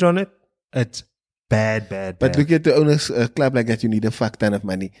research on it. It's bad. But look at the owners a club like that, you need a fuck ton of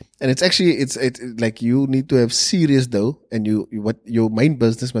money. And it's actually, it's like you need to have serious dough, and what your main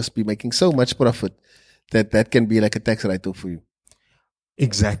business must be making so much profit that can be like a tax write-off for you.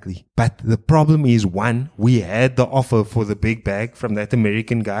 Exactly. But the problem is, one, we had the offer for the big bag from that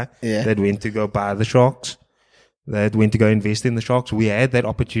American guy that went to go buy the Sharks, that went to go invest in the Sharks. We had that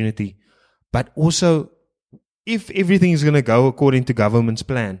opportunity. But also, if everything is going to go according to government's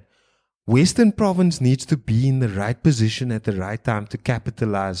plan, Western Province needs to be in the right position at the right time to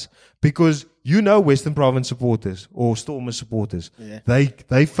capitalize. Because Western Province supporters or Stormers supporters,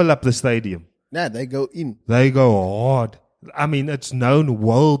 they fill up the stadium. Nah, they go in. They go hard. I mean, it's known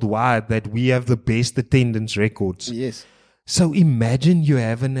worldwide that we have the best attendance records. Yes. So imagine you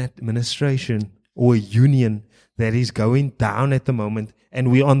have an administration or a union that is going down at the moment, and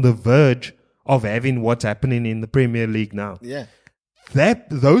we're on the verge of having what's happening in the Premier League now. Yeah.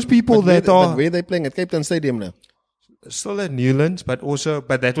 Those people But are where they playing at Cape Town Stadium now? still at Newlands, but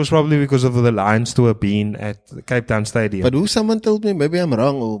that was probably because of the Lions tour being at the Cape Town Stadium. But someone told me, maybe I'm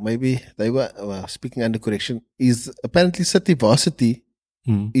wrong, or maybe they were speaking under correction, is apparently City Varsity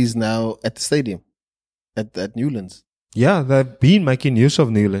is now at the stadium at Newlands. Yeah, they've been making use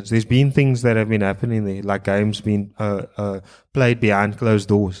of Newlands. There's been things that have been happening there, like games being played behind closed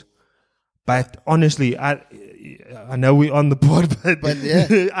doors. But honestly, I know we're on the pod, but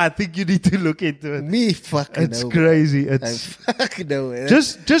yeah. I think you need to look into it. Me fucking It's crazy. I It's fucking know.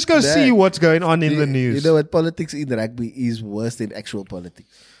 just go see what's going on in the news. You know what? Politics in rugby is worse than actual politics.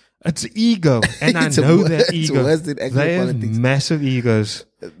 It's ego, and I It's know worse- that it's ego. worse than actual They have politics. massive egos.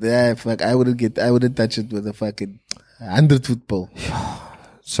 Yeah, fuck. I wouldn't touch it with a fucking 100-foot pole.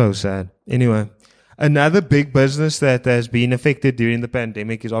 So sad. Anyway, another big business that has been affected during the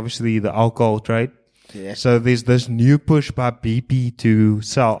pandemic is obviously the alcohol trade. Yeah. So there's this new push by BP to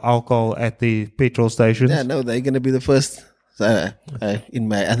sell alcohol at the petrol stations. Yeah, no, they're going to be the first. In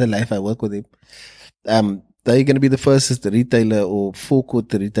my other life, I work with him. They're going to be the first as the retailer or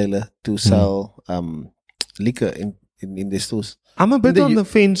forecourt retailer to sell liquor in their stores. I'm a bit on the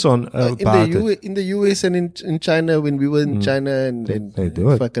fence on about it. In the US and in China, when we were in China and They do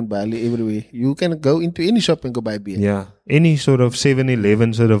it. fucking Bali, everywhere, you can go into any shop and go buy beer. Yeah, any sort of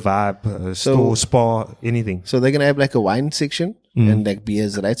 7-Eleven sort of vibe, store, spa, anything. So they're going to have like a wine section and like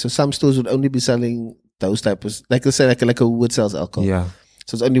beers, right? So some stores would only be selling those types, like let's say like a Wood sells alcohol. Yeah.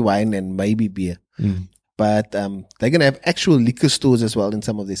 So it's only wine and maybe beer. But they're going to have actual liquor stores as well in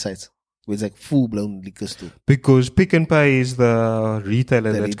some of their sites. Where it's like full-blown liquor store. Because Pick n Pay is the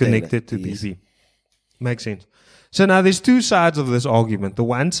retailer that's retailer, connected to yes. BP. Makes sense. So now there's two sides of this argument. The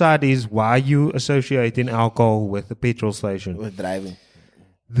one side is why you associating alcohol with the petrol station. With driving.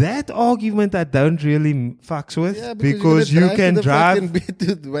 That argument I don't really fucks with Yeah, because you can drive.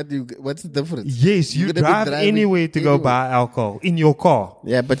 What's the difference? Yes, you You're gonna be drive driving anywhere to go anywhere. buy alcohol in your car.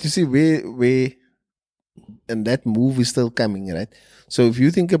 Yeah, but you see where and that move is still coming, right? So if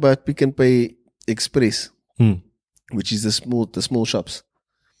you think about Pick n Pay Express, which is the small shops,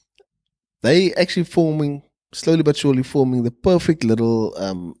 they actually slowly but surely forming the perfect little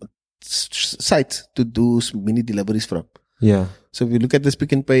site to do mini deliveries from. Yeah. So if you look at this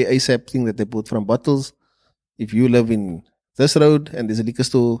Pick n Pay ASAP thing that they bought from bottles, if you live in this road and there's a liquor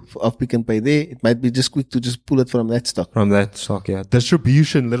store of Pick and Pay there, it might be just quick to just pull it from that stock. From that stock, yeah.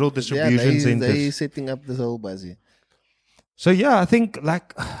 Little distribution centers. They're setting up this whole buzz here. So yeah, I think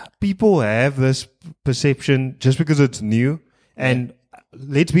like people have this perception just because it's new. And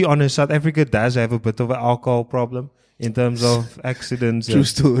let's be honest, South Africa does have a bit of an alcohol problem in terms of accidents. True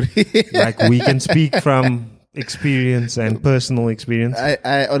story. Like we can speak from experience and personal experience.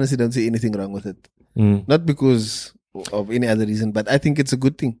 I honestly don't see anything wrong with it. Not because of any other reason, but I think it's a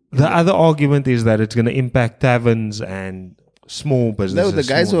good thing. The other argument is that it's going to impact taverns and small businesses. No, the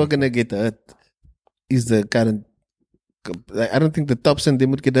guys who are going to get hurt is the current. I don't think the tops and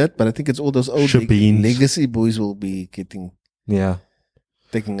them would get hurt, but I think it's all those old legacy boys will be taking a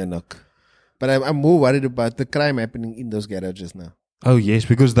knock. But I'm more worried about the crime happening in those garages now. Oh yes,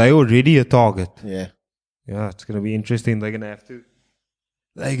 because they're already a target. Yeah, it's going to be interesting. They're going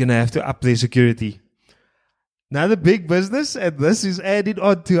to have to up their security. Now the big business, and this is added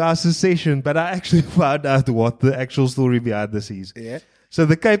on to our session, but I actually found out what the actual story behind this is. Yeah. So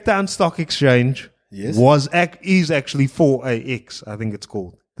the Cape Town Stock Exchange is actually 4AX, I think it's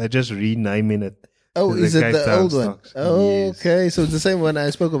called. They're just renaming it. Oh, is it the old one? Oh, yes. Okay. So it's the same one I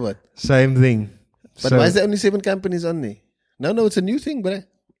spoke about. Same thing. But why is there only 7 companies on there? No, it's a new thing, bro.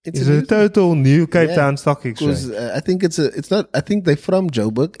 It's a total new Cape Town Stock Exchange. Because I think it's not. I think they're from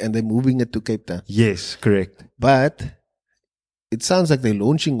Joburg and they're moving it to Cape Town. Yes, correct. But it sounds like they're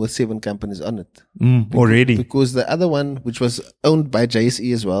launching with 7 companies on it already. Because the other one, which was owned by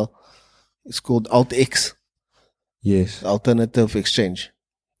JSE as well, it's called AltX. Yes, Alternative Exchange.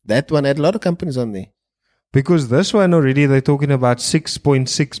 That one had a lot of companies on there. Because this one already, they're talking about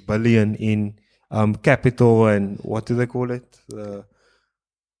 6.6 billion in capital and what do they call it?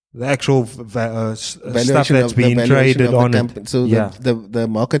 The actual stuff that's being traded on it. So the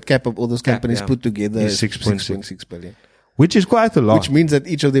market cap of all those companies put together is 6.6 billion. Which is quite a lot. Which means that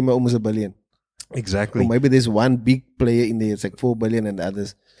each of them are almost $1 billion. Exactly. Or maybe there's one big player in there, it's like 4 billion and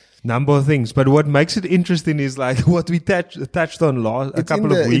others. Number of things. But what makes it interesting is like what we touched on a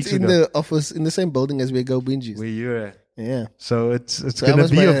couple of weeks ago. It's in the office, in the same building as we go binges. Where you're at. Yeah. So it's going to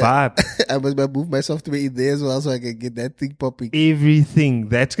be a vibe. I must move my software in there as well so I can get that thing popping. Everything.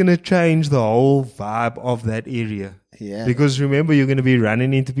 That's going to change the whole vibe of that area. Yeah. Because remember, you're going to be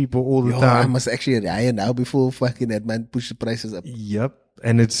running into people all the time. I must actually hire now before fucking that man push the prices up. Yep.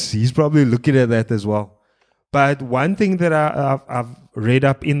 And he's probably looking at that as well. But one thing that I've read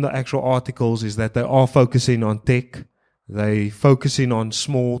up in the actual articles is that they are focusing on tech. They're focusing on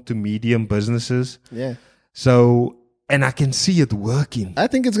small to medium businesses. Yeah. So, and I can see it working. I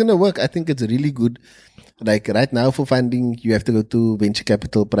think it's going to work. I think it's really good. Like right now for funding, you have to go to venture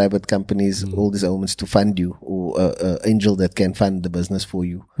capital, private companies, all these elements to fund you, or an angel that can fund the business for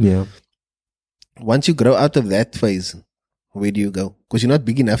you. Yeah. Once you grow out of that phase, where do you go? Because you're not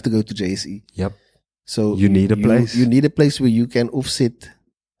big enough to go to JSE. Yep. So you need a place. You need a place where you can offset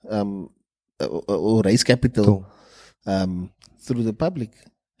or raise capital through the public.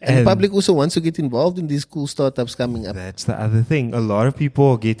 And the public also wants to get involved in these cool startups coming up. That's the other thing. A lot of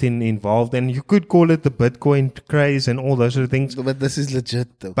people are getting involved, and you could call it the Bitcoin craze and all those sort of things. But this is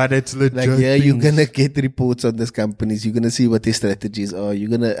legit, though. But it's legit. Like, you're going to get reports on these companies. You're going to see what their strategies are. You're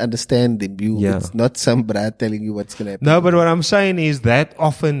going to understand them. It's not some brat telling you what's going to happen. No, but what I'm saying is that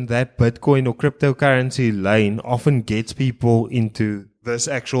often that Bitcoin or cryptocurrency lane often gets people into this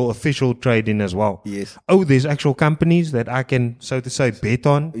actual official trading as well. Yes. Oh, there's actual companies that I can, so to say, bet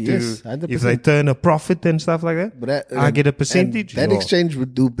on. Yes, 100%. If they turn a profit and stuff like that, but I get a percentage. That exchange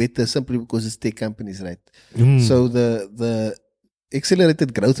would do better simply because it's tech companies, right? So the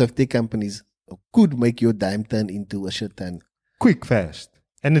accelerated growth of tech companies could make your dime turn into a shit ton. Quick, fast.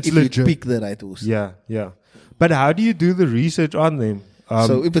 And it's if legit. You pick the right horse. Yeah. But how do you do the research on them?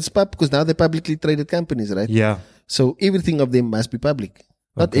 So if it's because now they're publicly traded companies, right? Yeah. So everything of them must be public.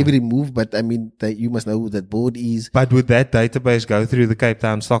 Not every move, but I mean, you must know who that board is. But would that database go through the Cape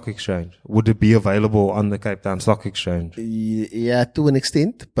Town Stock Exchange? Would it be available on the Cape Town Stock Exchange? Yeah, to an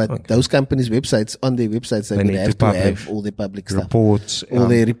extent. But those companies' websites, on their websites, they would have to have all their public reports, stuff. All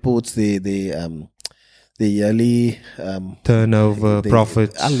their reports, the yearly turnover,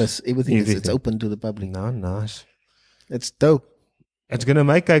 profits. Everything. It's open to the public. No, nice. It's dope. It's going to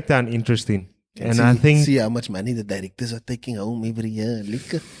make Cape Town interesting. And I think... See how much money the directors are taking home every year.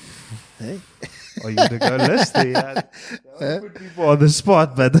 Liquor. Hey? Are you going to go list there? Put people on the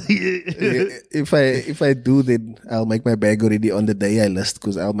spot, but... if I do, then I'll make my bag already on the day I list,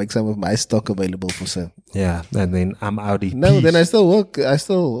 because I'll make some of my stock available for sale. Yeah, and then I'm out. No, then I still work. I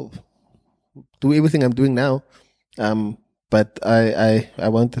still do everything I'm doing now. But I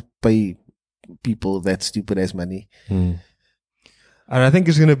won't pay people that stupid ass money. And I think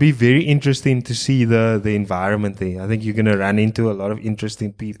it's going to be very interesting to see the environment there. I think you're going to run into a lot of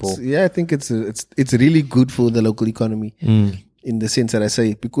interesting people. I think it's really good for the local economy in the sense that I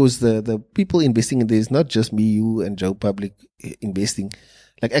say, because the people investing in there is not just me, you, and Joe Public investing,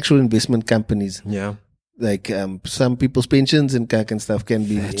 like actual investment companies. Yeah. Like some people's pensions and CAC and stuff can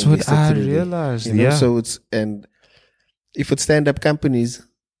be. That's what I realized. You know? So and if it's stand-up companies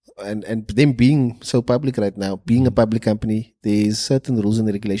and them being so public right now, being a public company, there's certain rules and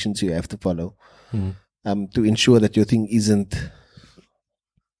regulations you have to follow to ensure that your thing isn't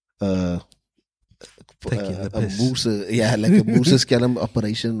a moose, like a moose scam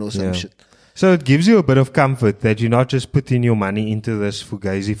operation or some shit. So it gives you a bit of comfort that you're not just putting your money into this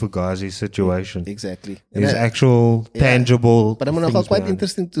fugazi situation. Exactly. There's actual tangible. But I'm quite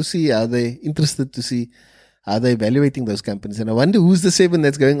interested to see how they're evaluating those companies. And I wonder who's the 7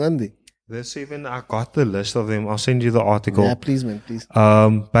 that's going on there. The 7, I got the list of them. I'll send you the article. Yeah, please, man, please.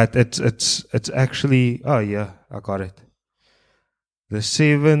 But it's actually, I got it. The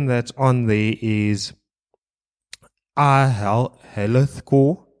 7 that's on there is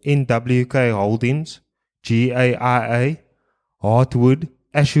Healthcore, NWK Holdings, GAIA, Hartwood,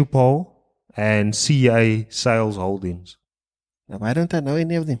 Ashupol, and CA Sales Holdings. Now, why don't I know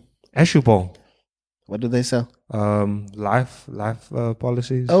any of them? Ashupol. What do they sell? Life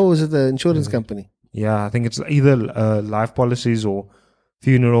policies. Oh, is it the insurance company? Yeah, I think it's either life policies or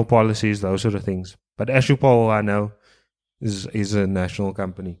funeral policies, those sort of things. But Ashupol, I know, is a national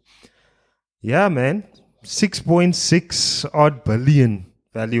company. Yeah, man. 6.6 odd billion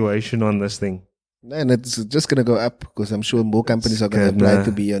valuation on this thing. And it's just going to go up because I'm sure more companies are going to apply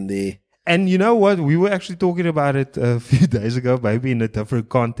to be on there. And you know what? We were actually talking about it a few days ago, maybe in a different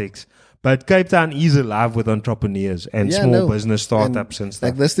context. But Cape Town is alive with entrepreneurs and small business startups and stuff.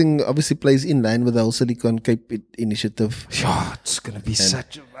 Like this thing obviously plays in line with the whole Silicon Cape initiative. Yeah, it's going to be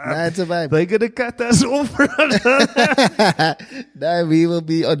such a vibe. Nah, it's a vibe. They're going to cut us off. Nah, we will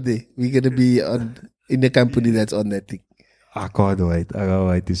be on there. We're going to be in a company that's on that thing. I can't wait. I can't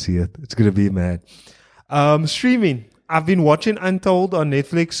wait to see it. It's going to be mad. Streaming. I've been watching Untold on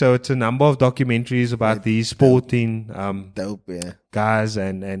Netflix, so it's a number of documentaries about these sporting guys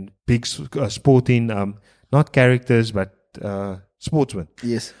and big sporting, not characters, but sportsmen.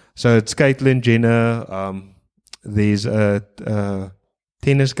 Yes. So it's Caitlyn Jenner. There's a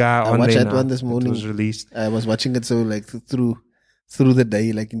tennis guy on there. I watched that one this morning. It was released. I was watching it so like through the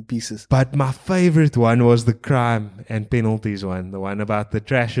day, like in pieces. But my favorite one was the crime and penalties one. The one about the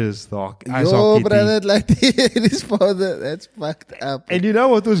trashes, the ice hockey brother, like his father. That's fucked up. And you know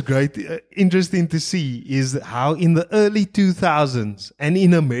what was great, interesting to see is how in the early 2000s, and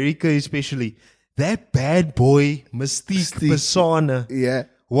in America especially, that bad boy mystique persona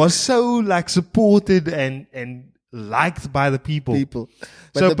was so like supported and liked by the people.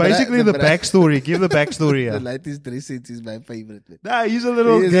 So basically the backstory, give the backstory. The lightest dress sense is my favorite. Nah, he's a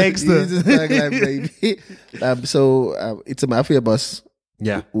little gangster. He's a thug life baby. So it's a mafia boss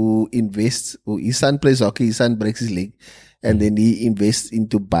who invests, his son plays hockey, his son breaks his leg, and then he invests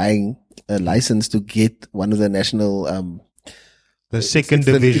into buying a license to get one of the national the second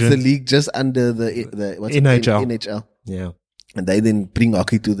division. It's the league just under the what's NHL. NHL. Yeah. And they then bring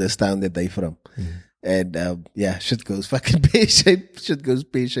hockey to this town that they're from. And shit goes fucking pear-shaped. Shit goes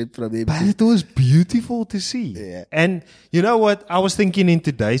pear-shaped from him. But it was beautiful to see. Yeah. And you know what? I was thinking in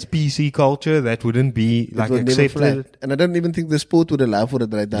today's PC culture, that wouldn't be like accepted. And I don't even think the sport would allow for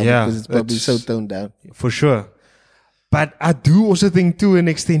it right now because it's probably so toned down. For sure. But I do also think to an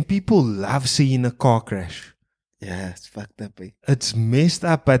extent, people love seeing a car crash. Yeah, it's fucked up. It's messed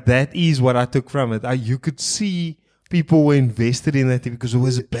up, but that is what I took from it. You could see people were invested in that team because it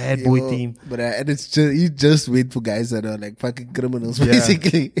was a bad boy team. But and it's just, you just wait for guys that are like fucking criminals,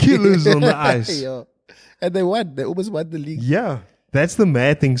 basically. Killers on the ice. And they won. They almost won the league. Yeah. That's the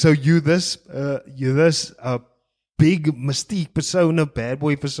mad thing. So you're this big mystique persona, bad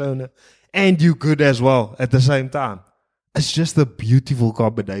boy persona, and you good as well at the same time. It's just a beautiful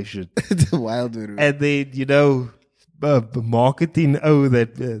combination. It's a wild one. And then, marketing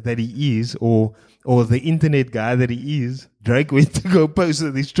that he is, or the internet guy that he is, Drake went to go post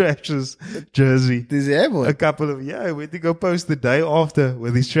with his Trashers jersey. Does he have one? He went to go post the day after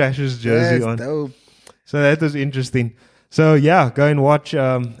with his Trashers jersey on. Dope. So that was interesting. So go and watch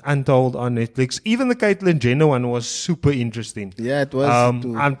Untold on Netflix. Even the Caitlyn Jenner one was super interesting. Yeah, it was.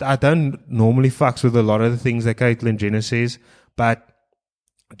 I don't normally fucks with a lot of the things that Caitlyn Jenner says, but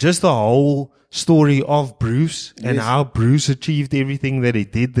just the whole story of Bruce and how Bruce achieved everything that he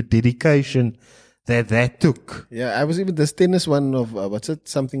did, the dedication that took. Yeah, I was even this tennis one of what's it?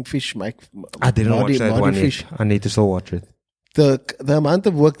 Something fish, Mike. I didn't watch that one yet. I need to still watch it. the amount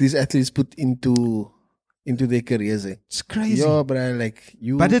of work these athletes put into their careers. It's crazy. Yeah, bro, like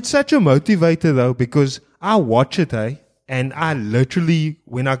you. But it's such a motivator though, because I watch it, and I literally,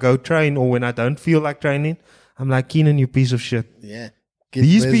 when I go train or when I don't feel like training, I'm like, Keenan, you piece of shit. Yeah.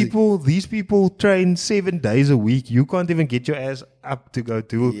 These people train 7 days a week. You can't even get your ass up to go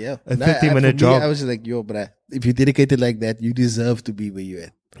do a 30-minute job. I was just like, yo, bro, if you're dedicated like that, you deserve to be where you're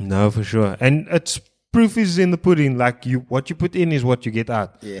at. No, for sure. And it's proof is in the pudding. Like what you put in is what you get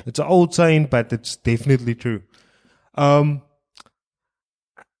out. Yeah. It's an old saying, but it's definitely true.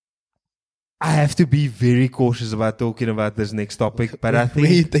 I have to be very cautious about talking about this next topic, but I think...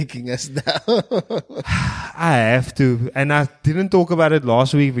 Where are you taking us now? I have to. And I didn't talk about it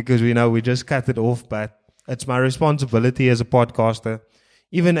last week because we just cut it off, but it's my responsibility as a podcaster,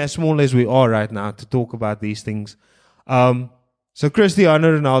 even as small as we are right now, to talk about these things. So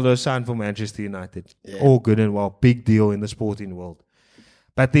Cristiano Ronaldo signed for Manchester United. Yeah. All good and well. Big deal in the sporting world.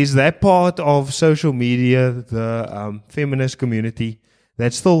 But there's that part of social media, the feminist community,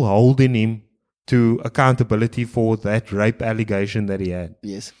 that's still holding him to accountability for that rape allegation that he had.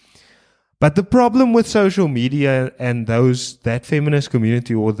 Yes. But the problem with social media and that feminist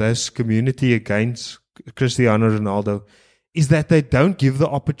community or this community against Cristiano Ronaldo is that they don't give the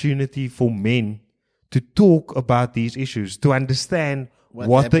opportunity for men to talk about these issues, to understand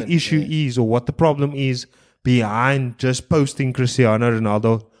what the issue is or what the problem is behind just posting Cristiano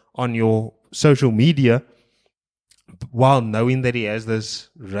Ronaldo on your social media, while knowing that he has this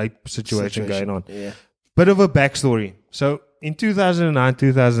rape situation going on. Yeah. Bit of a backstory. So in 2009,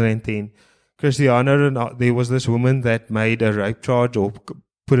 2010, Cristiano Ronaldo, there was this woman that made a rape charge or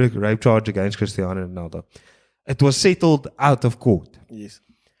put a rape charge against Cristiano Ronaldo. It was settled out of court. Yes.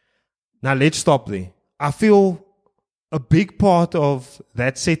 Now let's stop there. I feel a big part of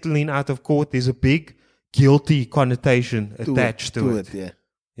that settling out of court, there's a big guilty connotation attached to it. Yeah.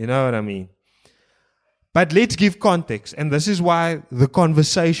 You know what I mean? But let's give context. And this is why the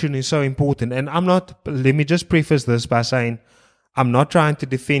conversation is so important. And let me just preface this by saying, I'm not trying to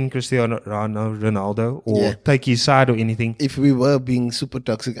defend Cristiano Ronaldo or take his side or anything. If we were being super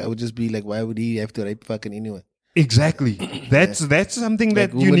toxic, I would just be like, why would he have to rape fucking anyone? Exactly. That's something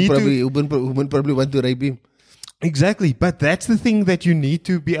that you need to... Women probably want to rape him. Exactly. But that's the thing that you need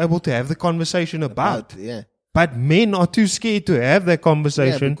to be able to have the conversation about. Yeah. But men are too scared to have that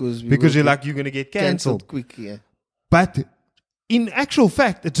conversation because you're like, you're going to get cancelled quick. Yeah. But in actual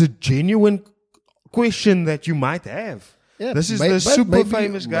fact, it's a genuine question that you might have. Yeah, this is the super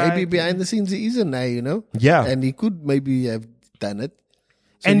famous guy. Maybe behind the scenes he isn't now, Yeah. And he could maybe have done it.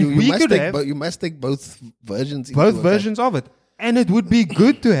 So and you must take both versions. Both versions of it. And it would be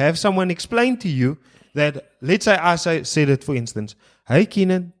good to have someone explain to you that, let's say I said it for instance, hey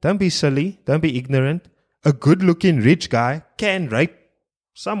Keenan, don't be silly, don't be ignorant. A good-looking rich guy can rape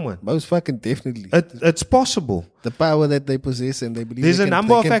someone. Most fucking definitely. It's possible. The power that they possess and they believe. There's a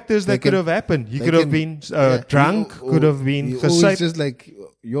number of factors that could have happened. He could have been drunk, could have been... Always just like,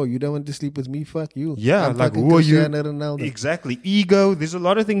 yo, you don't want to sleep with me, fuck you. Yeah, I'm like who are you? Ronaldo. Exactly. Ego. There's a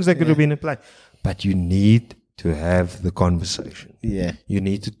lot of things that could have been in play. But you need to have the conversation. Yeah. You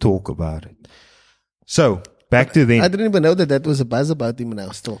need to talk about it. So, back to then. I didn't even know that was a buzz about him now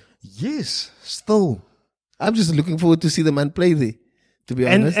still. Yes, still. I'm just looking forward to see the man play there, to be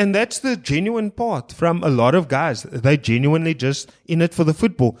honest. And that's the genuine part from a lot of guys. They genuinely just in it for the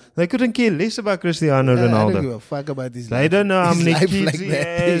football. They couldn't care less about Cristiano Ronaldo. I don't give a fuck about his life. They don't know how many kids like he that.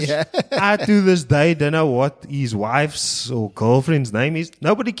 has. Yeah. I to this day don't know what his wife's or girlfriend's name is.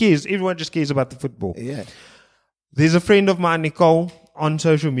 Nobody cares. Everyone just cares about the football. Yeah. There's a friend of mine, Nicole, on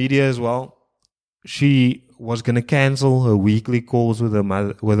social media as well. She was going to cancel her weekly calls with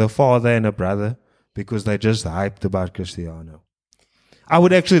her father and her brother, because they just hyped about Cristiano. I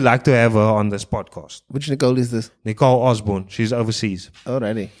would actually like to have her on this podcast. Which Nicole is this? Nicole Osborne. She's overseas.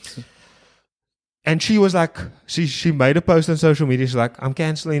 Alrighty. And she was like, she made a post on social media. She's like, I'm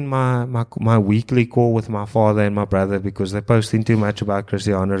cancelling my weekly call with my father and my brother because they're posting too much about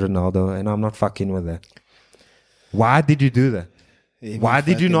Cristiano Ronaldo and I'm not fucking with that. Why did you do that? Yeah, why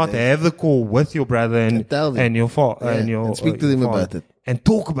did you not have the call with your brother and your father and speak to them about it and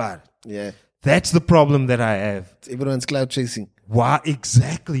talk about it? Yeah. That's the problem that I have. Everyone's cloud chasing. Why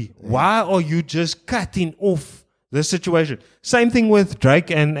exactly? Yeah. Why are you just cutting off the situation? Same thing with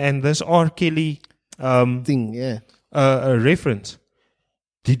Drake and this R. Kelly thing. Yeah, a reference.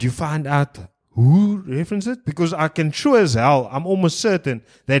 Did you find out who referenced it? Because I can sure as hell, I'm almost certain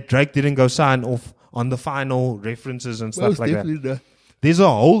that Drake didn't go sign off on the final references and stuff like that. Not. There's a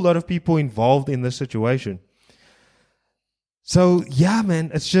whole lot of people involved in this situation. So yeah,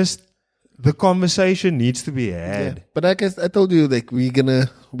 man, it's just. the conversation needs to be had. Yeah. But I guess I told you, like, we're gonna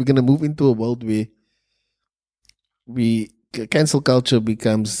move into a world where cancel culture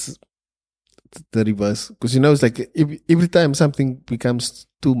becomes the reverse. Because it's like every time something becomes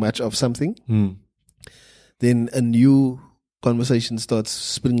too much of something, then a new conversation starts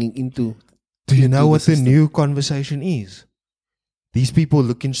springing into. Do you know what the system. new conversation is? These people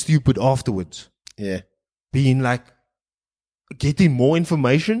looking stupid afterwards. Yeah. Being like, getting more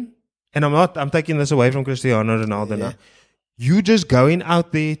information. And I'm taking this away from Cristiano Ronaldo now. You just going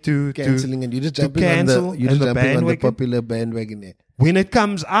out there to cancelling, and you just jumping cancel on the bandwagon. popular bandwagon. Yeah. When it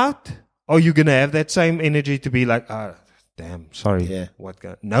comes out, are you going to have that same energy to be like, damn, sorry. Yeah.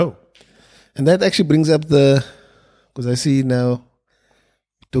 No. And that actually brings up because I see now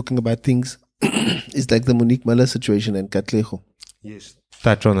talking about things, it's like the Monique Muller situation and Katlego. Yes.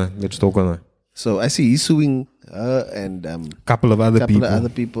 Touch on it. Let's talk on it. So I see he's suing her and couple of other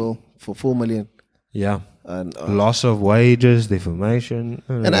people for 4 million. Yeah. And, loss of wages, defamation.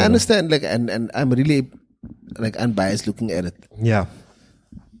 And I understand, like, and I'm really like unbiased looking at it. Yeah.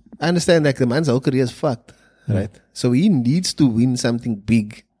 I understand, like, the man's whole career is fucked, right? So he needs to win something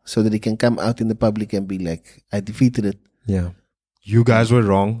big so that he can come out in the public and be like, I defeated it. Yeah. You guys were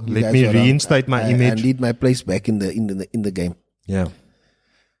wrong. Let me reinstate my image. I need my place back in the game. Yeah.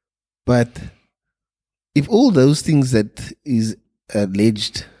 But if all those things that is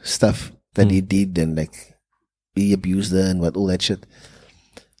alleged stuff that he did, and like he abused her and all that shit,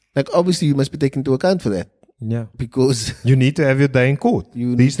 like, obviously you must be taken into account for that. Yeah. Because you need to have your day in court.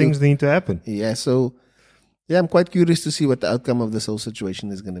 These things need to happen. Yeah. So yeah, I'm quite curious to see what the outcome of this whole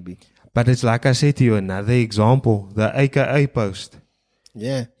situation is going to be. But it's like I said to you, another example, the AKA post.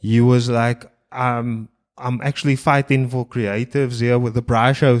 Yeah. He was like, I'm actually fighting for creatives here with the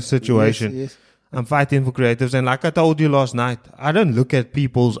Price Show situation. Yes. I'm fighting for creatives. And like I told you last night, I don't look at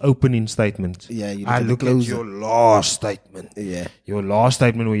people's opening statements. Yeah, I look at your last statement. Yeah. Your last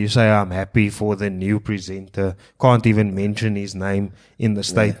statement where you say, I'm happy for the new presenter. Can't even mention his name in the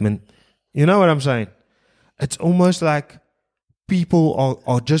statement. Yeah. You know what I'm saying? It's almost like people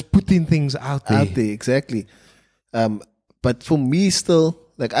are just putting things out there. Exactly. But for me, still,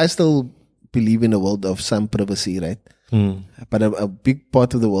 like, I still believe in a world of some privacy, right? But a big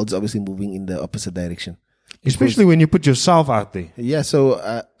part of the world is obviously moving in the opposite direction. Especially when you put yourself out there. Yeah,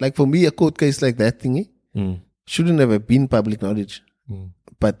 so like for me, a court case like that thingy shouldn't have been public knowledge.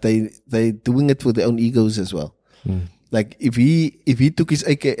 But they doing it for their own egos as well. Like if he took his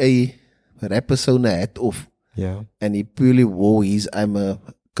AKA rap persona hat off, and he purely wore his I'm a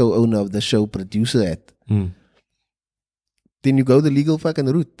co-owner of the show producer hat, then you go the legal fucking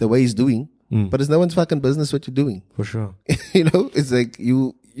route the way he's doing. But it's no one's fucking business what you're doing. For sure. It's like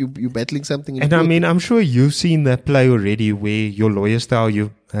you battling something. And I mean, I'm sure you've seen that play already where your lawyers tell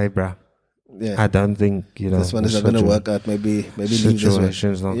you, hey, bruh, I don't think, this one is not going to work out. Maybe leave this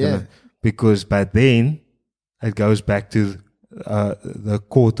one. Not gonna, because by then it goes back to the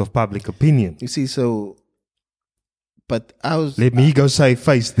court of public opinion. You see, so, but let me go save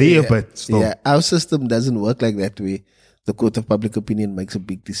face there, but still. Yeah, our system doesn't work like that way. The court of public opinion makes a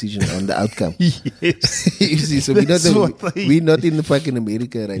big decision on the outcome. Yes. You see, so we're not in the fucking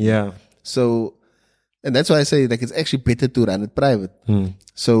America right now. So, and that's why I say, like, it's actually better to run it private.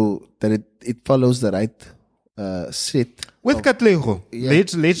 So that it follows the right set. With Katlego,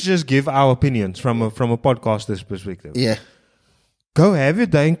 let's just give our opinions from a podcaster's perspective. Yeah. Go have your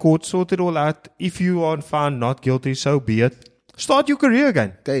day in court, sort it all out. If you are found not guilty, so be it. Start your career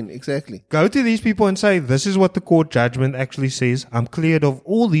again. Exactly. Go to these people and say, this is what the court judgment actually says. I'm cleared of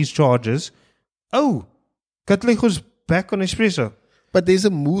all these charges. Oh, Katlego's back on Espresso. But there's a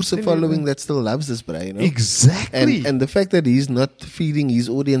Musa following that still loves this, bro. Exactly. And the fact that he's not feeding his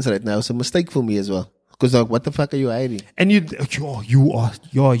audience right now is a mistake for me as well. Because, like, what the fuck are you hiding? And you're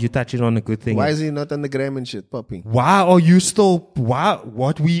touching on a good thing. Why is he not on the gram and shit popping? Why are you still,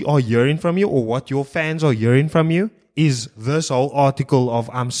 what we are hearing from you or what your fans are hearing from you is this whole article of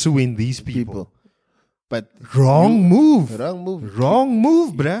I'm suing these people. But wrong move,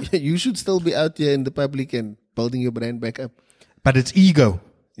 bruh. You should still be out there in the public and building your brand back up. But it's ego.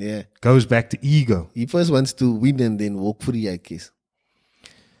 Yeah. Goes back to ego. He first wants to win and then walk free, I guess.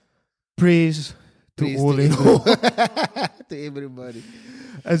 Praise to all in all. To everybody.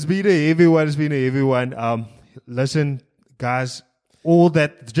 It's been a heavy one. Listen, guys, all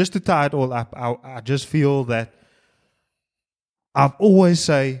that, just to tie it all up, I just feel that I've always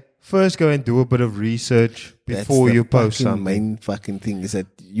say, first go and do a bit of research before you post something. The main fucking thing is that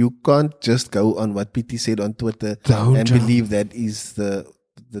you can't just go on what PT said on Twitter believe that is the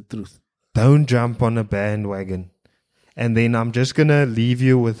truth. Don't jump on a bandwagon. And then I'm just going to leave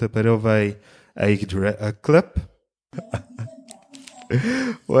you with a bit of a clip.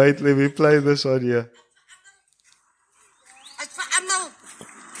 Wait, let me play this on here.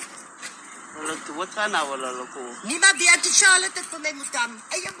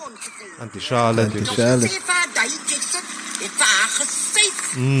 Auntie Charlotte.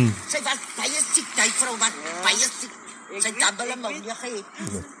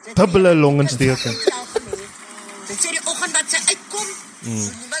 Dubbele longontsteking.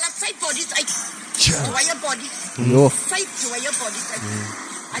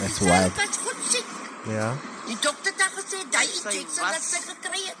 That's wild. Ja. Die dokter het gesê daai injeksie wat sy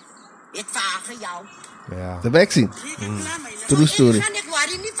gekry het vir haar gejou. Ja. The vaccine. True story. Ek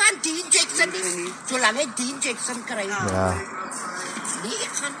worry nie van die injeksie nie. Solank ek die injeksie kry. Ja. Nee,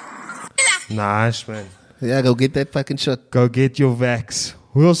 ek gaan. Nice, man. Yeah, go get that fucking shot. Go get your vax.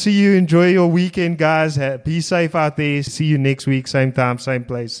 We'll see you. Enjoy your weekend, guys. Be safe out there. See you next week. Same time, same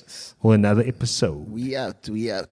place. Or another episode. We out.